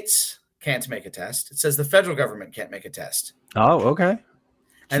the states can't make a test. It says the federal government can't make a test. Oh, okay.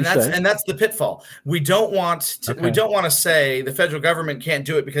 And that's the pitfall. We don't want to say the federal government can't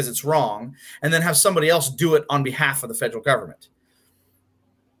do it because it's wrong, and then have somebody else do it on behalf of the federal government.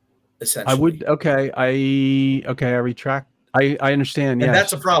 Essentially, I retract. I understand. And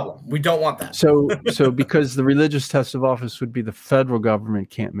that's a problem. We don't want that. So because the religious test of office would be the federal government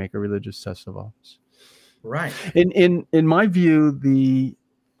can't make a religious test of office. Right. In my view, the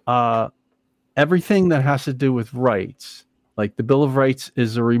everything that has to do with rights, like the Bill of Rights,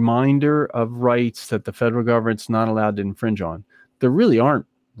 is a reminder of rights that the federal government's not allowed to infringe on. There really aren't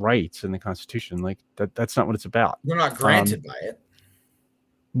rights in the Constitution. Like that's not what it's about. They're not granted by it.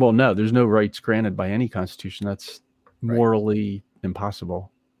 Well, no, there's no rights granted by any Constitution. That's morally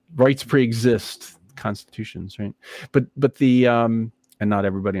impossible. Rights pre-exist constitutions, right? But the and not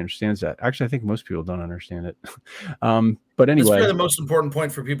everybody understands that. Actually, I think most people don't understand it. But anyway, it's really the most important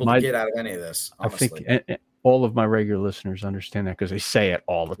point for people to get out of any of this. Honestly. I think all of my regular listeners understand that because they say it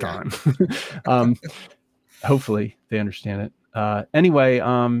all the time. Hopefully, they understand it. Anyway,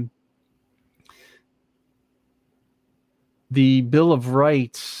 the Bill of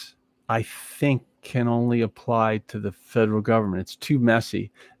Rights, I think, can only apply to the federal government. It's too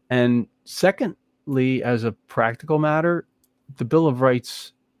messy. And secondly, as a practical matter, the Bill of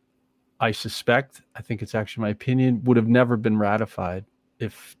Rights, I think it's actually my opinion, would have never been ratified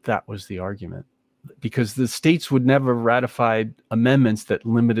if that was the argument. Because the states would never have ratified amendments that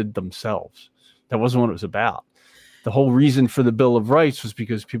limited themselves. That wasn't what it was about. The whole reason for the Bill of Rights was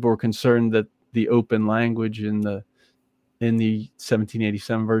because people were concerned that the open language in the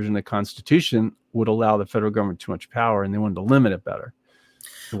 1787 version of the Constitution would allow the federal government too much power, and they wanted to limit it better.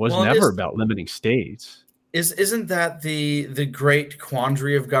 It was never about limiting states. Isn't that the great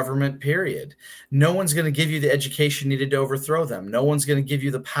quandary of government, period? No one's going to give you the education needed to overthrow them. No one's going to give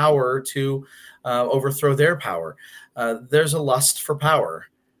you the power to overthrow their power. There's a lust for power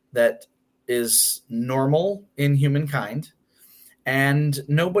that is normal in humankind, and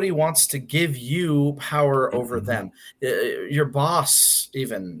nobody wants to give you power over them. Your boss,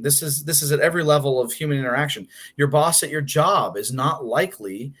 even this is at every level of human interaction. Your boss at your job is not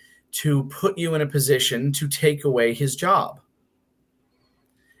likely to put you in a position to take away his job.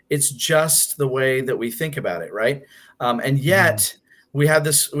 It's just the way that we think about it, right? And yet we have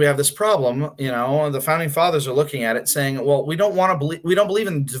this problem. The founding fathers are looking at it, saying, "Well, we don't believe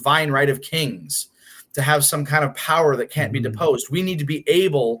in the divine right of kings to have some kind of power that can't be deposed. We need to be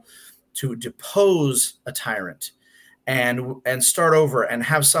able to depose a tyrant and start over and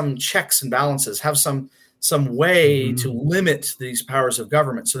have some checks and balances, have some way to limit these powers of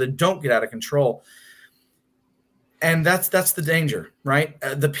government so they don't get out of control." And that's the danger, right?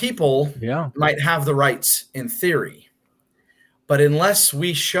 The people might have the rights in theory, but unless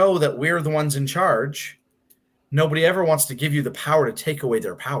we show that we're the ones in charge, nobody ever wants to give you the power to take away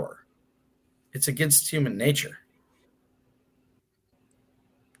their power. It's against human nature.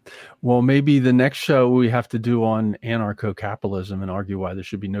 Well, maybe the next show we have to do on anarcho-capitalism and argue why there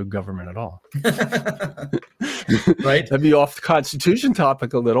should be no government at all. Right? That'd be off the Constitution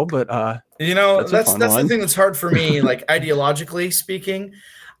topic a little, but that's the thing that's hard for me, like ideologically speaking.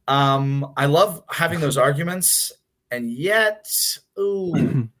 I love having those arguments, and yet,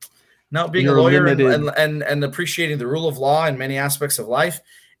 now being a lawyer and appreciating the rule of law in many aspects of life,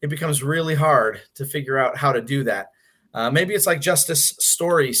 it becomes really hard to figure out how to do that. Maybe it's like Justice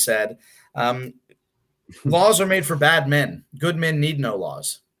Story said, laws are made for bad men. Good men need no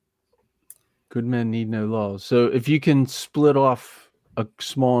laws. Good men need no laws. So if you can split off a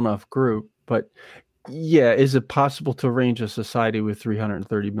small enough group, but is it possible to arrange a society with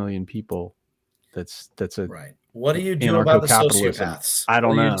 330 million people? That's a right. What do you do about the sociopaths? I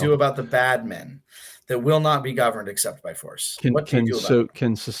don't know. What do you do about the bad men that will not be governed except by force?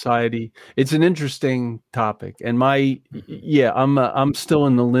 Can society? It's an interesting topic, and I'm still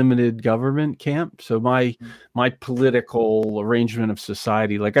in the limited government camp. So my political arrangement of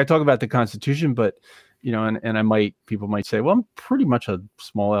society, like I talk about the Constitution, but people might say, well, I'm pretty much a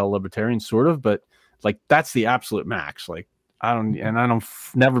small L libertarian, sort of, but like that's the absolute max. Like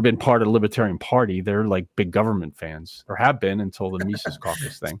never been part of the Libertarian Party. They're like big government fans, or have been until the Mises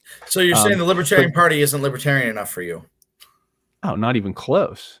Caucus thing. So you're saying the Libertarian Party isn't libertarian enough for you? Oh, not even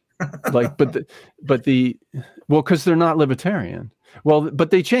close. Because they're not libertarian. Well, but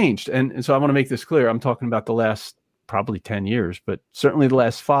they changed, and so I want to make this clear. I'm talking about the last probably 10 years, but certainly the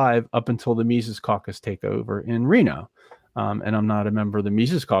last 5 up until the Mises Caucus takeover in Reno. And I'm not a member of the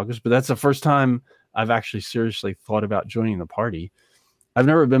Mises Caucus, but that's the first time I've actually seriously thought about joining the party. I've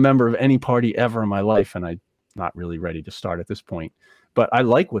never been a member of any party ever in my life, and I'm not really ready to start at this point. But I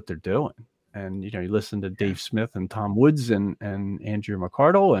like what they're doing. And, you listen to Dave Smith and Tom Woods and Andrew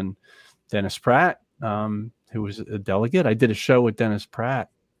McCardle and Dennis Pratt, who was a delegate. I did a show with Dennis Pratt.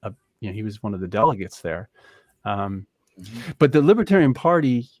 He was one of the delegates there. But the Libertarian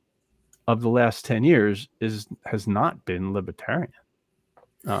Party of the last 10 years has not been libertarian.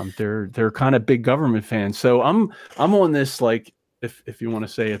 They're kind of big government fans. So I'm on this, like, if you want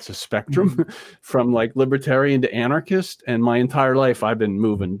to say it's a spectrum from like libertarian to anarchist, and my entire life I've been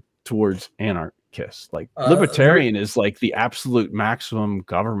moving towards anarchist. Like libertarian is like the absolute maximum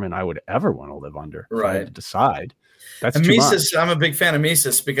government I would ever want to live under. Right. If I had to decide. That's too Mises. much. I'm a big fan of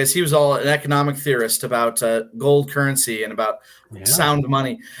Mises because he was all an economic theorist about gold currency and about sound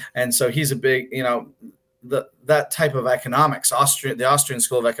money. And so he's a big, that type of economics, the Austrian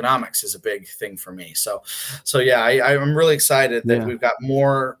School of Economics is a big thing for me. So I'm really excited that we've got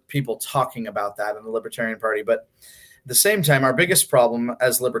more people talking about that in the Libertarian Party. But at the same time, our biggest problem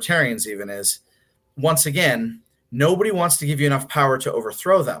as libertarians even is, once again, nobody wants to give you enough power to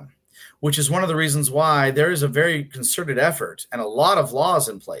overthrow them, which is one of the reasons why there is a very concerted effort and a lot of laws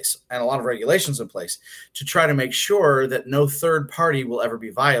in place and a lot of regulations in place to try to make sure that no third party will ever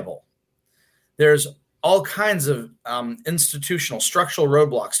be viable. There's all kinds of institutional, structural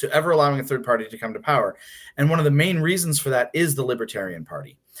roadblocks to ever allowing a third party to come to power. And one of the main reasons for that is the Libertarian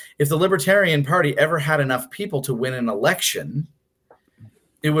Party. If the Libertarian Party ever had enough people to win an election,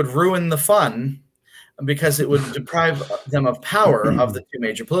 it would ruin the fun because it would deprive them of power of the two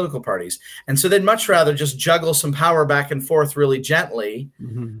major political parties. And so they'd much rather just juggle some power back and forth really gently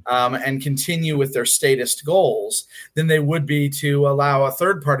and continue with their statist goals than they would be to allow a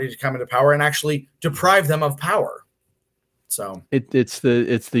third party to come into power and actually deprive them of power. So it's the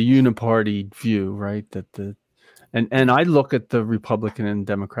uniparty view, right? And I look at the Republican and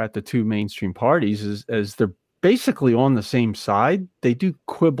Democrat, the two mainstream parties, as they're basically on the same side. They do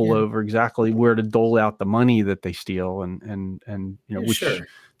quibble over exactly where to dole out the money that they steal, and which sure.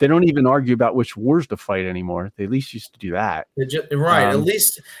 They don't even argue about which wars to fight anymore. They at least used to do that. Right. At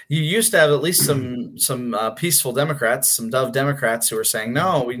least you used to have at least some peaceful Democrats, some Dove Democrats who were saying,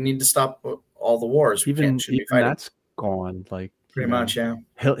 no, we need to stop all the wars. Even that's gone. Like pretty much, yeah.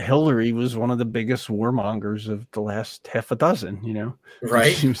 Hillary was one of the biggest warmongers of the last half a dozen,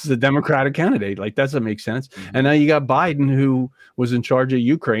 right? She was the Democratic candidate. Like, that doesn't make sense. Mm-hmm. And now you got Biden, who was in charge of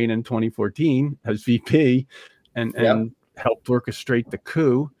Ukraine in 2014 as VP and helped orchestrate the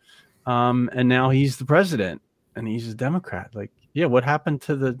coup. And now he's the president and he's a Democrat. Like, yeah, what happened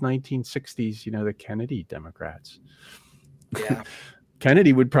to the 1960s, the Kennedy Democrats? Yeah.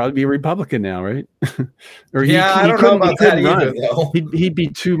 Kennedy would probably be a Republican now, right? Or I don't know about that either, though. He'd be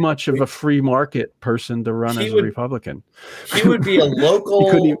too much of a free market person to run as a Republican. He would be a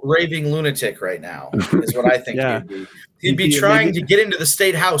local raving lunatic right now, is what I think he'd be. He'd be trying to get into the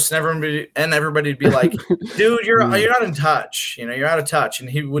state house, and everybody'd be like, "Dude, you're not in touch. You're out of touch," and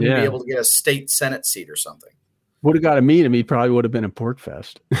he wouldn't be able to get a state Senate seat or something. Would have got to meet him. He probably would have been in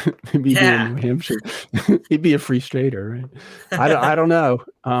Porkfest. He'd be in New Hampshire. He'd be a free stater, right? I don't know.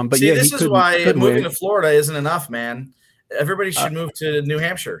 But see, this is why moving to Florida isn't enough, man. Everybody should move to New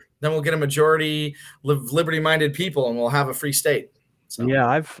Hampshire. Then we'll get a majority liberty-minded people, and we'll have a free state. So. Yeah,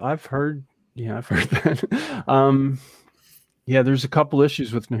 I've heard. Yeah, I've heard that. Yeah, there's a couple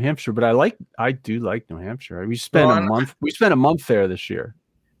issues with New Hampshire, but I do like New Hampshire. We spent a month. We spent a month there this year.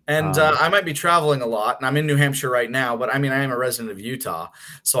 And I might be traveling a lot, and I'm in New Hampshire right now, but I mean, I am a resident of Utah,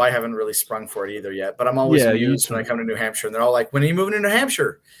 so I haven't really sprung for it either yet. But I'm always amused when I come to New Hampshire, and they're all like, when are you moving to New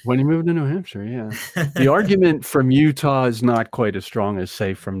Hampshire? When you move to New Hampshire, yeah. The argument from Utah is not quite as strong as,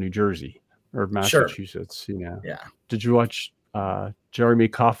 say, from New Jersey or Massachusetts, Yeah. Did you watch Jeremy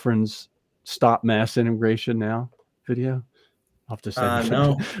Coffrin's Stop Mass Immigration Now video? I'll have to say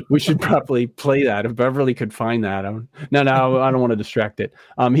no. We should probably play that if Beverly could find that. No, I don't want to distract it.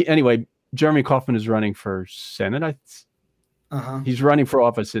 Anyway, Jeremy Coffrin is running for Senate. He's running for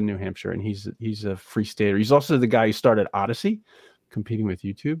office in New Hampshire, and he's a free stater. He's also the guy who started Odyssey, competing with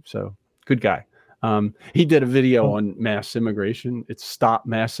YouTube. So good guy. He did a video on mass immigration. It's Stop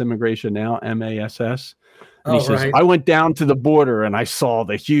Mass Immigration Now, MASS. And he says, I went down to the border and I saw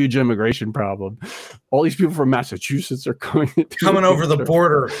the huge immigration problem. All these people from Massachusetts are coming over the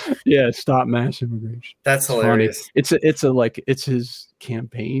border. Yeah, stop mass immigration. That's hilarious. Funny. It's his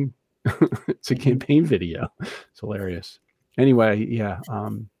campaign. It's a campaign video. It's hilarious. Anyway, yeah.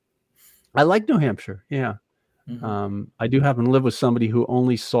 I like New Hampshire. Yeah. Mm-hmm. I do happen to live with somebody who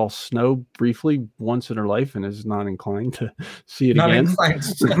only saw snow briefly once in her life and is not inclined to see it again.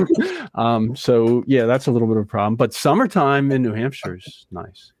 So yeah, that's a little bit of a problem. But summertime in New Hampshire is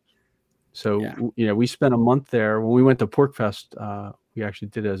nice. So we spent a month there. When we went to Porkfest, we actually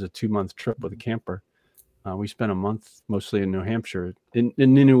did it as a 2-month trip with a camper. We spent a month mostly in New Hampshire, in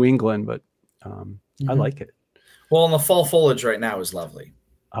New England, but I like it. Well, and the fall foliage right now is lovely.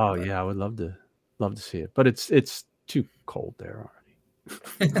 Oh yeah, I would love to see it, but it's too cold there already.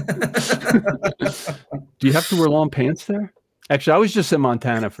 Do you have to wear long pants there? Actually, I was just in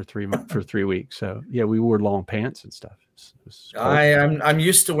Montana for 3 weeks, so yeah, we wore long pants and stuff. I'm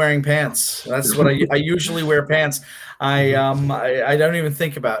used to wearing pants. That's what I usually wear pants. I don't even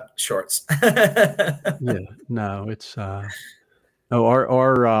think about shorts. Yeah, no, it's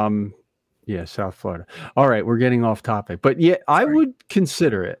South Florida. All right, we're getting off topic, but yeah, I would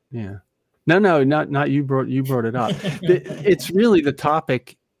consider it. Yeah. No, not you brought it up. It's really the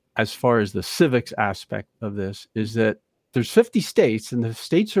topic as far as the civics aspect of this is that there's 50 states and the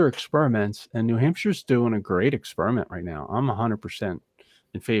states are experiments, and New Hampshire's doing a great experiment right now. I'm 100%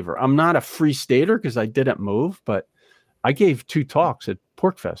 in favor. I'm not a free stater because I didn't move, but I gave 2 talks at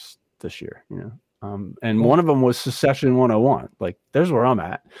Porkfest this year, and one of them was Secession 101. Like, there's where I'm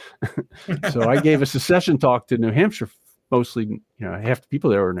at. So I gave a secession talk to New Hampshire. Mostly, half the people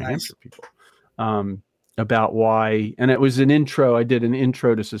there were New Hampshire people, about why, and it was an intro. I did an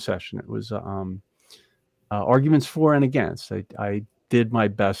intro to secession. It was arguments for and against. I did my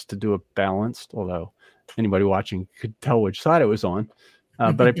best to do it balanced, although anybody watching could tell which side I was on.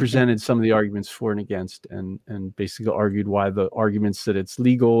 But I presented some of the arguments for and against, and basically argued why the arguments that it's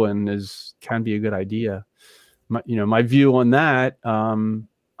legal and can be a good idea. My view on that, I'm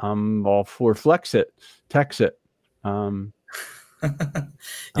all for Texit.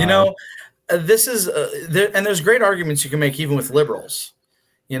 This is and there's great arguments you can make even with liberals.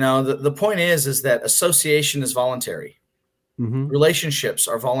 The point is that association is voluntary. Relationships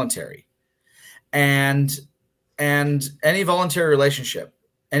are voluntary, and any voluntary relationship,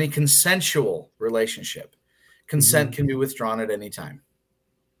 any consensual relationship, consent can be withdrawn at any time.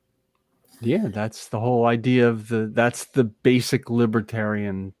 Yeah, that's the whole idea of that's the basic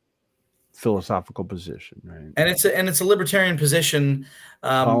libertarian philosophical position, right? And it's a libertarian position,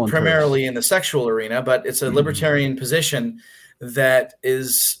 Voluntary. primarily in the sexual arena, but it's a libertarian position that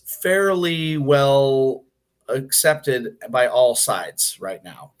is fairly well accepted by all sides right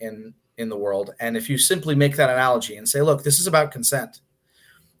now in the world. And if you simply make that analogy and say, look, this is about consent,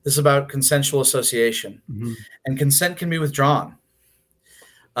 this is about consensual association, and consent can be withdrawn,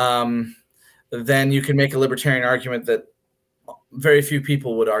 then you can make a libertarian argument that very few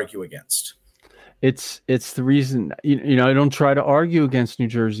people would argue against. It's the reason, I don't try to argue against New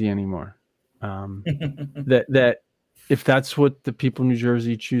Jersey anymore. That if that's what the people of New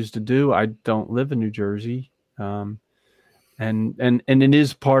Jersey choose to do, I don't live in New Jersey. And it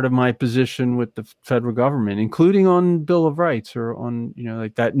is part of my position with the federal government, including on Bill of Rights or on,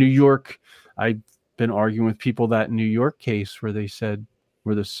 like that New York. I've been arguing with people that New York case where they said,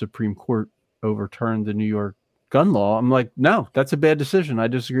 where the Supreme Court overturned the New York gun law. I'm like, no, that's a bad decision. I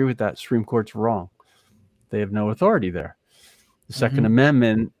disagree with that. Supreme Court's wrong. They have no authority there. The Second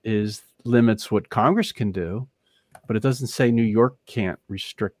Amendment limits what Congress can do, but it doesn't say New York can't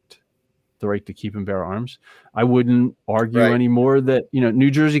restrict the right to keep and bear arms. I wouldn't argue anymore that,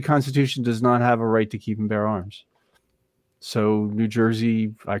 New Jersey Constitution does not have a right to keep and bear arms. So New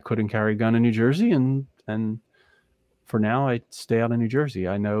Jersey, I couldn't carry a gun in New Jersey, and for now I stay out of New Jersey.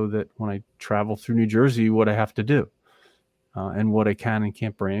 I know that when I travel through New Jersey, what I have to do, and what I can and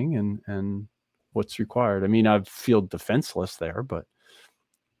can't bring, and what's required. I mean, I feel defenseless there, but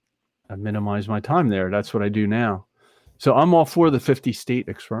I minimize my time there. That's what I do now. So I'm all for the 50 state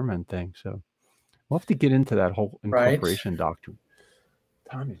experiment thing. So we'll have to get into that whole incorporation doctrine.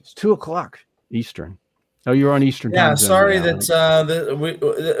 Time is 2:00 Eastern. Oh, you're on Eastern time zone. Sorry now,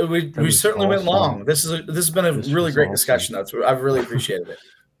 that we certainly went long. This has been a really great discussion. I've really appreciated it.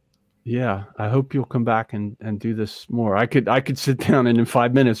 Yeah, I hope you'll come back and do this more. I could sit down and in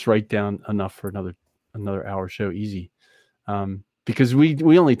 5 minutes write down enough for another hour show easy, because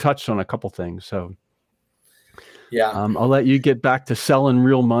we only touched on a couple things. So yeah, I'll let you get back to selling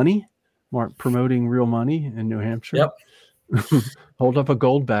real money, promoting real money in New Hampshire. Yep. Hold up a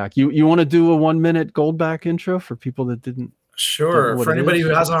Goldback. You want to do a 1 minute Goldback intro for people that didn't? Sure. For anybody who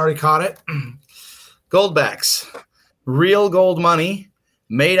hasn't already caught it, Goldbacks, real gold money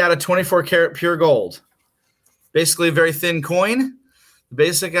made out of 24 karat pure gold. Basically a very thin coin. The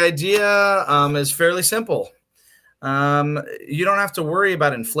basic idea is fairly simple. You don't have to worry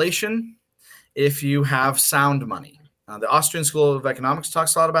about inflation if you have sound money. The Austrian School of Economics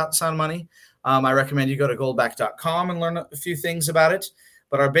talks a lot about sound money. I recommend you go to goldback.com and learn a few things about it.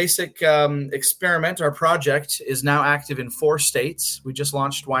 But our basic experiment, our project, is now active in 4 states. We just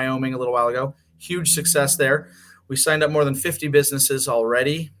launched Wyoming a little while ago. Huge success there. We signed up more than 50 businesses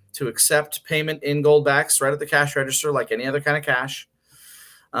already to accept payment in Goldbacks right at the cash register like any other kind of cash.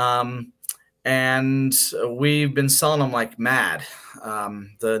 And we've been selling them like mad,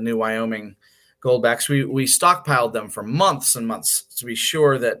 the new Wyoming Goldbacks. We stockpiled them for months and months to be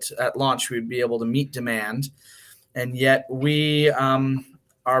sure that at launch we'd be able to meet demand. And yet we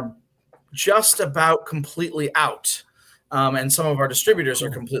are just about completely out. And some of our distributors are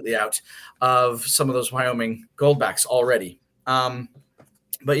completely out of some of those Wyoming Goldbacks already.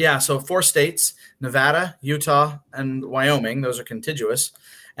 But yeah, so 4 states, Nevada, Utah, and Wyoming, those are contiguous.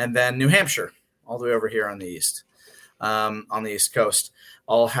 And then New Hampshire, all the way over here on the east coast,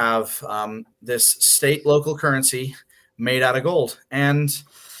 all have this state local currency made out of gold. And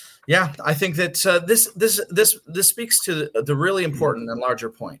yeah, I think that this speaks to the really important and larger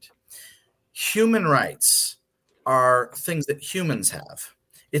point. Human rights are things that humans have.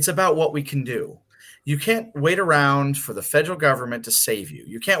 It's about what we can do. You can't wait around for the federal government to save you.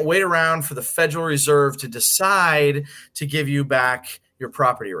 You can't wait around for the Federal Reserve to decide to give you back your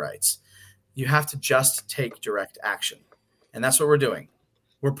property rights. You have to just take direct action. And that's what we're doing.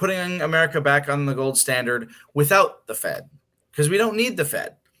 We're putting America back on the gold standard without the Fed, because we don't need the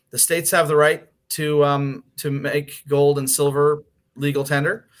Fed. The states have the right to make gold and silver legal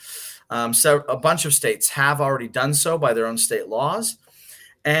tender. So a bunch of states have already done so by their own state laws.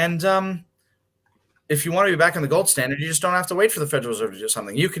 And if you want to be back on the gold standard, you just don't have to wait for the Federal Reserve to do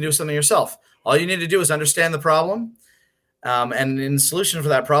something. You can do something yourself. All you need to do is understand the problem. And in solution for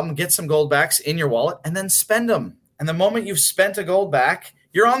that problem, get some Goldbacks in your wallet and then spend them. And the moment you've spent a Goldback,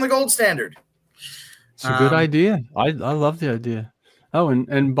 you're on the gold standard. It's a good idea. I love the idea. Oh,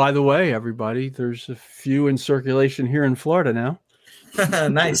 and by the way, everybody, there's a few in circulation here in Florida now.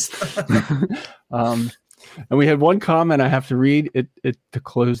 Nice. And we had one comment I have to read it to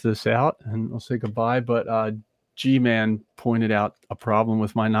close this out, and we'll say goodbye. But G-Man pointed out a problem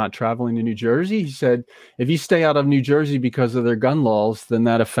with my not traveling to New Jersey. He said, if you stay out of New Jersey because of their gun laws, then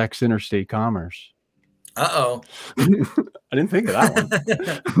that affects interstate commerce. Uh-oh. I didn't think of that one.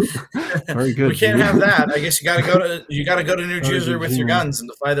 Very good. We can't have that. I guess you got to go to New Jersey with your guns and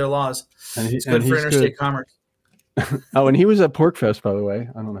defy their laws. It's good for interstate commerce. Oh, and he was at PorcFest, by the way.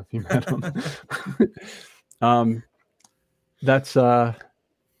 I don't know if you met him. That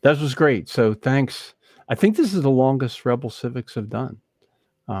was great. So thanks. I think this is the longest Rebel Civics have done.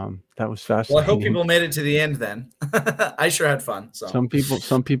 That was fascinating. Well, I hope people made it to the end then. I sure had fun. So. Some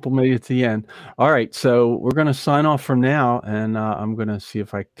people made it to the end. All right. So we're going to sign off from now, and I'm going to see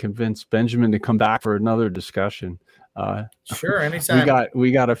if I convince Benjamin to come back for another discussion. Sure. Anytime.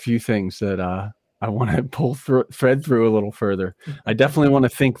 We got a few things that I want to thread through a little further. I definitely want to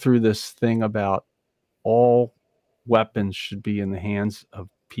think through this thing about all weapons should be in the hands of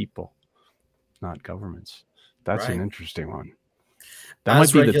people, not governments. That's an interesting one. That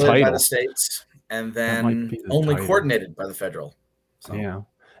might be the title. By the states, and then only coordinated by the federal. So. Yeah,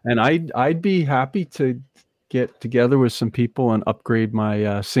 and I'd be happy to get together with some people and upgrade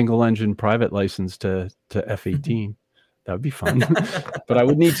my single engine private license to F-18. That would be fun, but I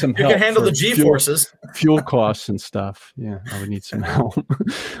would need some help. You can handle the G-forces, fuel costs and stuff. Yeah, I would need some help.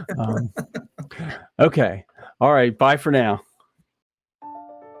 Okay, all right. Bye for now.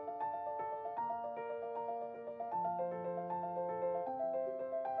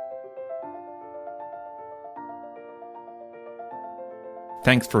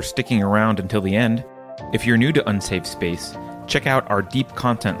 Thanks for sticking around until the end. If you're new to Unsafe Space, check out our deep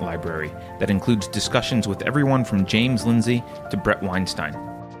content library that includes discussions with everyone from James Lindsay to Brett Weinstein.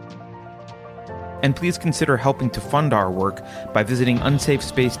 And please consider helping to fund our work by visiting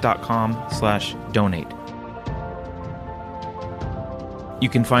unsafespace.com/donate. You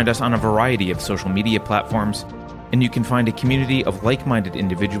can find us on a variety of social media platforms, and you can find a community of like-minded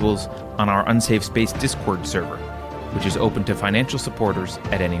individuals on our Unsafe Space Discord server, which is open to financial supporters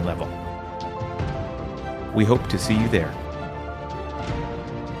at any level. We hope to see you there.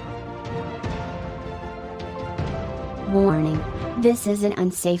 Warning. This is an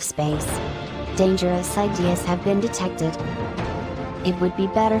unsafe space. Dangerous ideas have been detected. It would be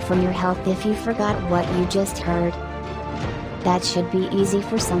better for your health if you forgot what you just heard. That should be easy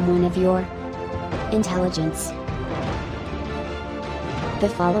for someone of your intelligence. The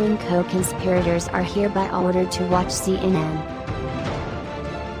following co-conspirators are hereby ordered to watch CNN.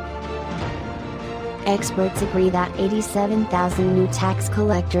 Experts agree that 87,000 new tax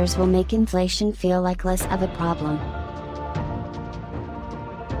collectors will make inflation feel like less of a problem.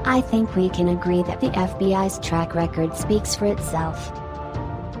 I think we can agree that the FBI's track record speaks for itself.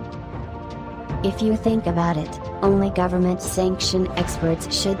 If you think about it, only government-sanctioned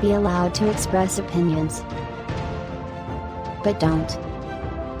experts should be allowed to express opinions. But don't.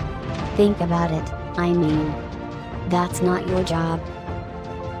 Think about it, I mean. That's not your job.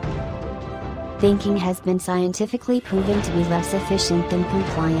 Thinking has been scientifically proven to be less efficient than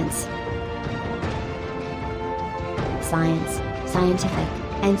compliance. Science, scientific,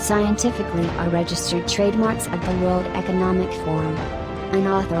 and scientifically are registered trademarks of the World Economic Forum.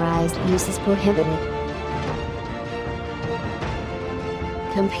 Unauthorized use is prohibited.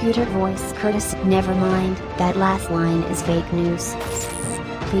 Computer voice courtesy. Never mind, that last line is fake news.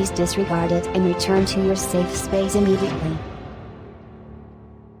 Please disregard it and return to your safe space immediately.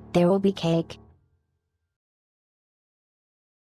 There will be cake.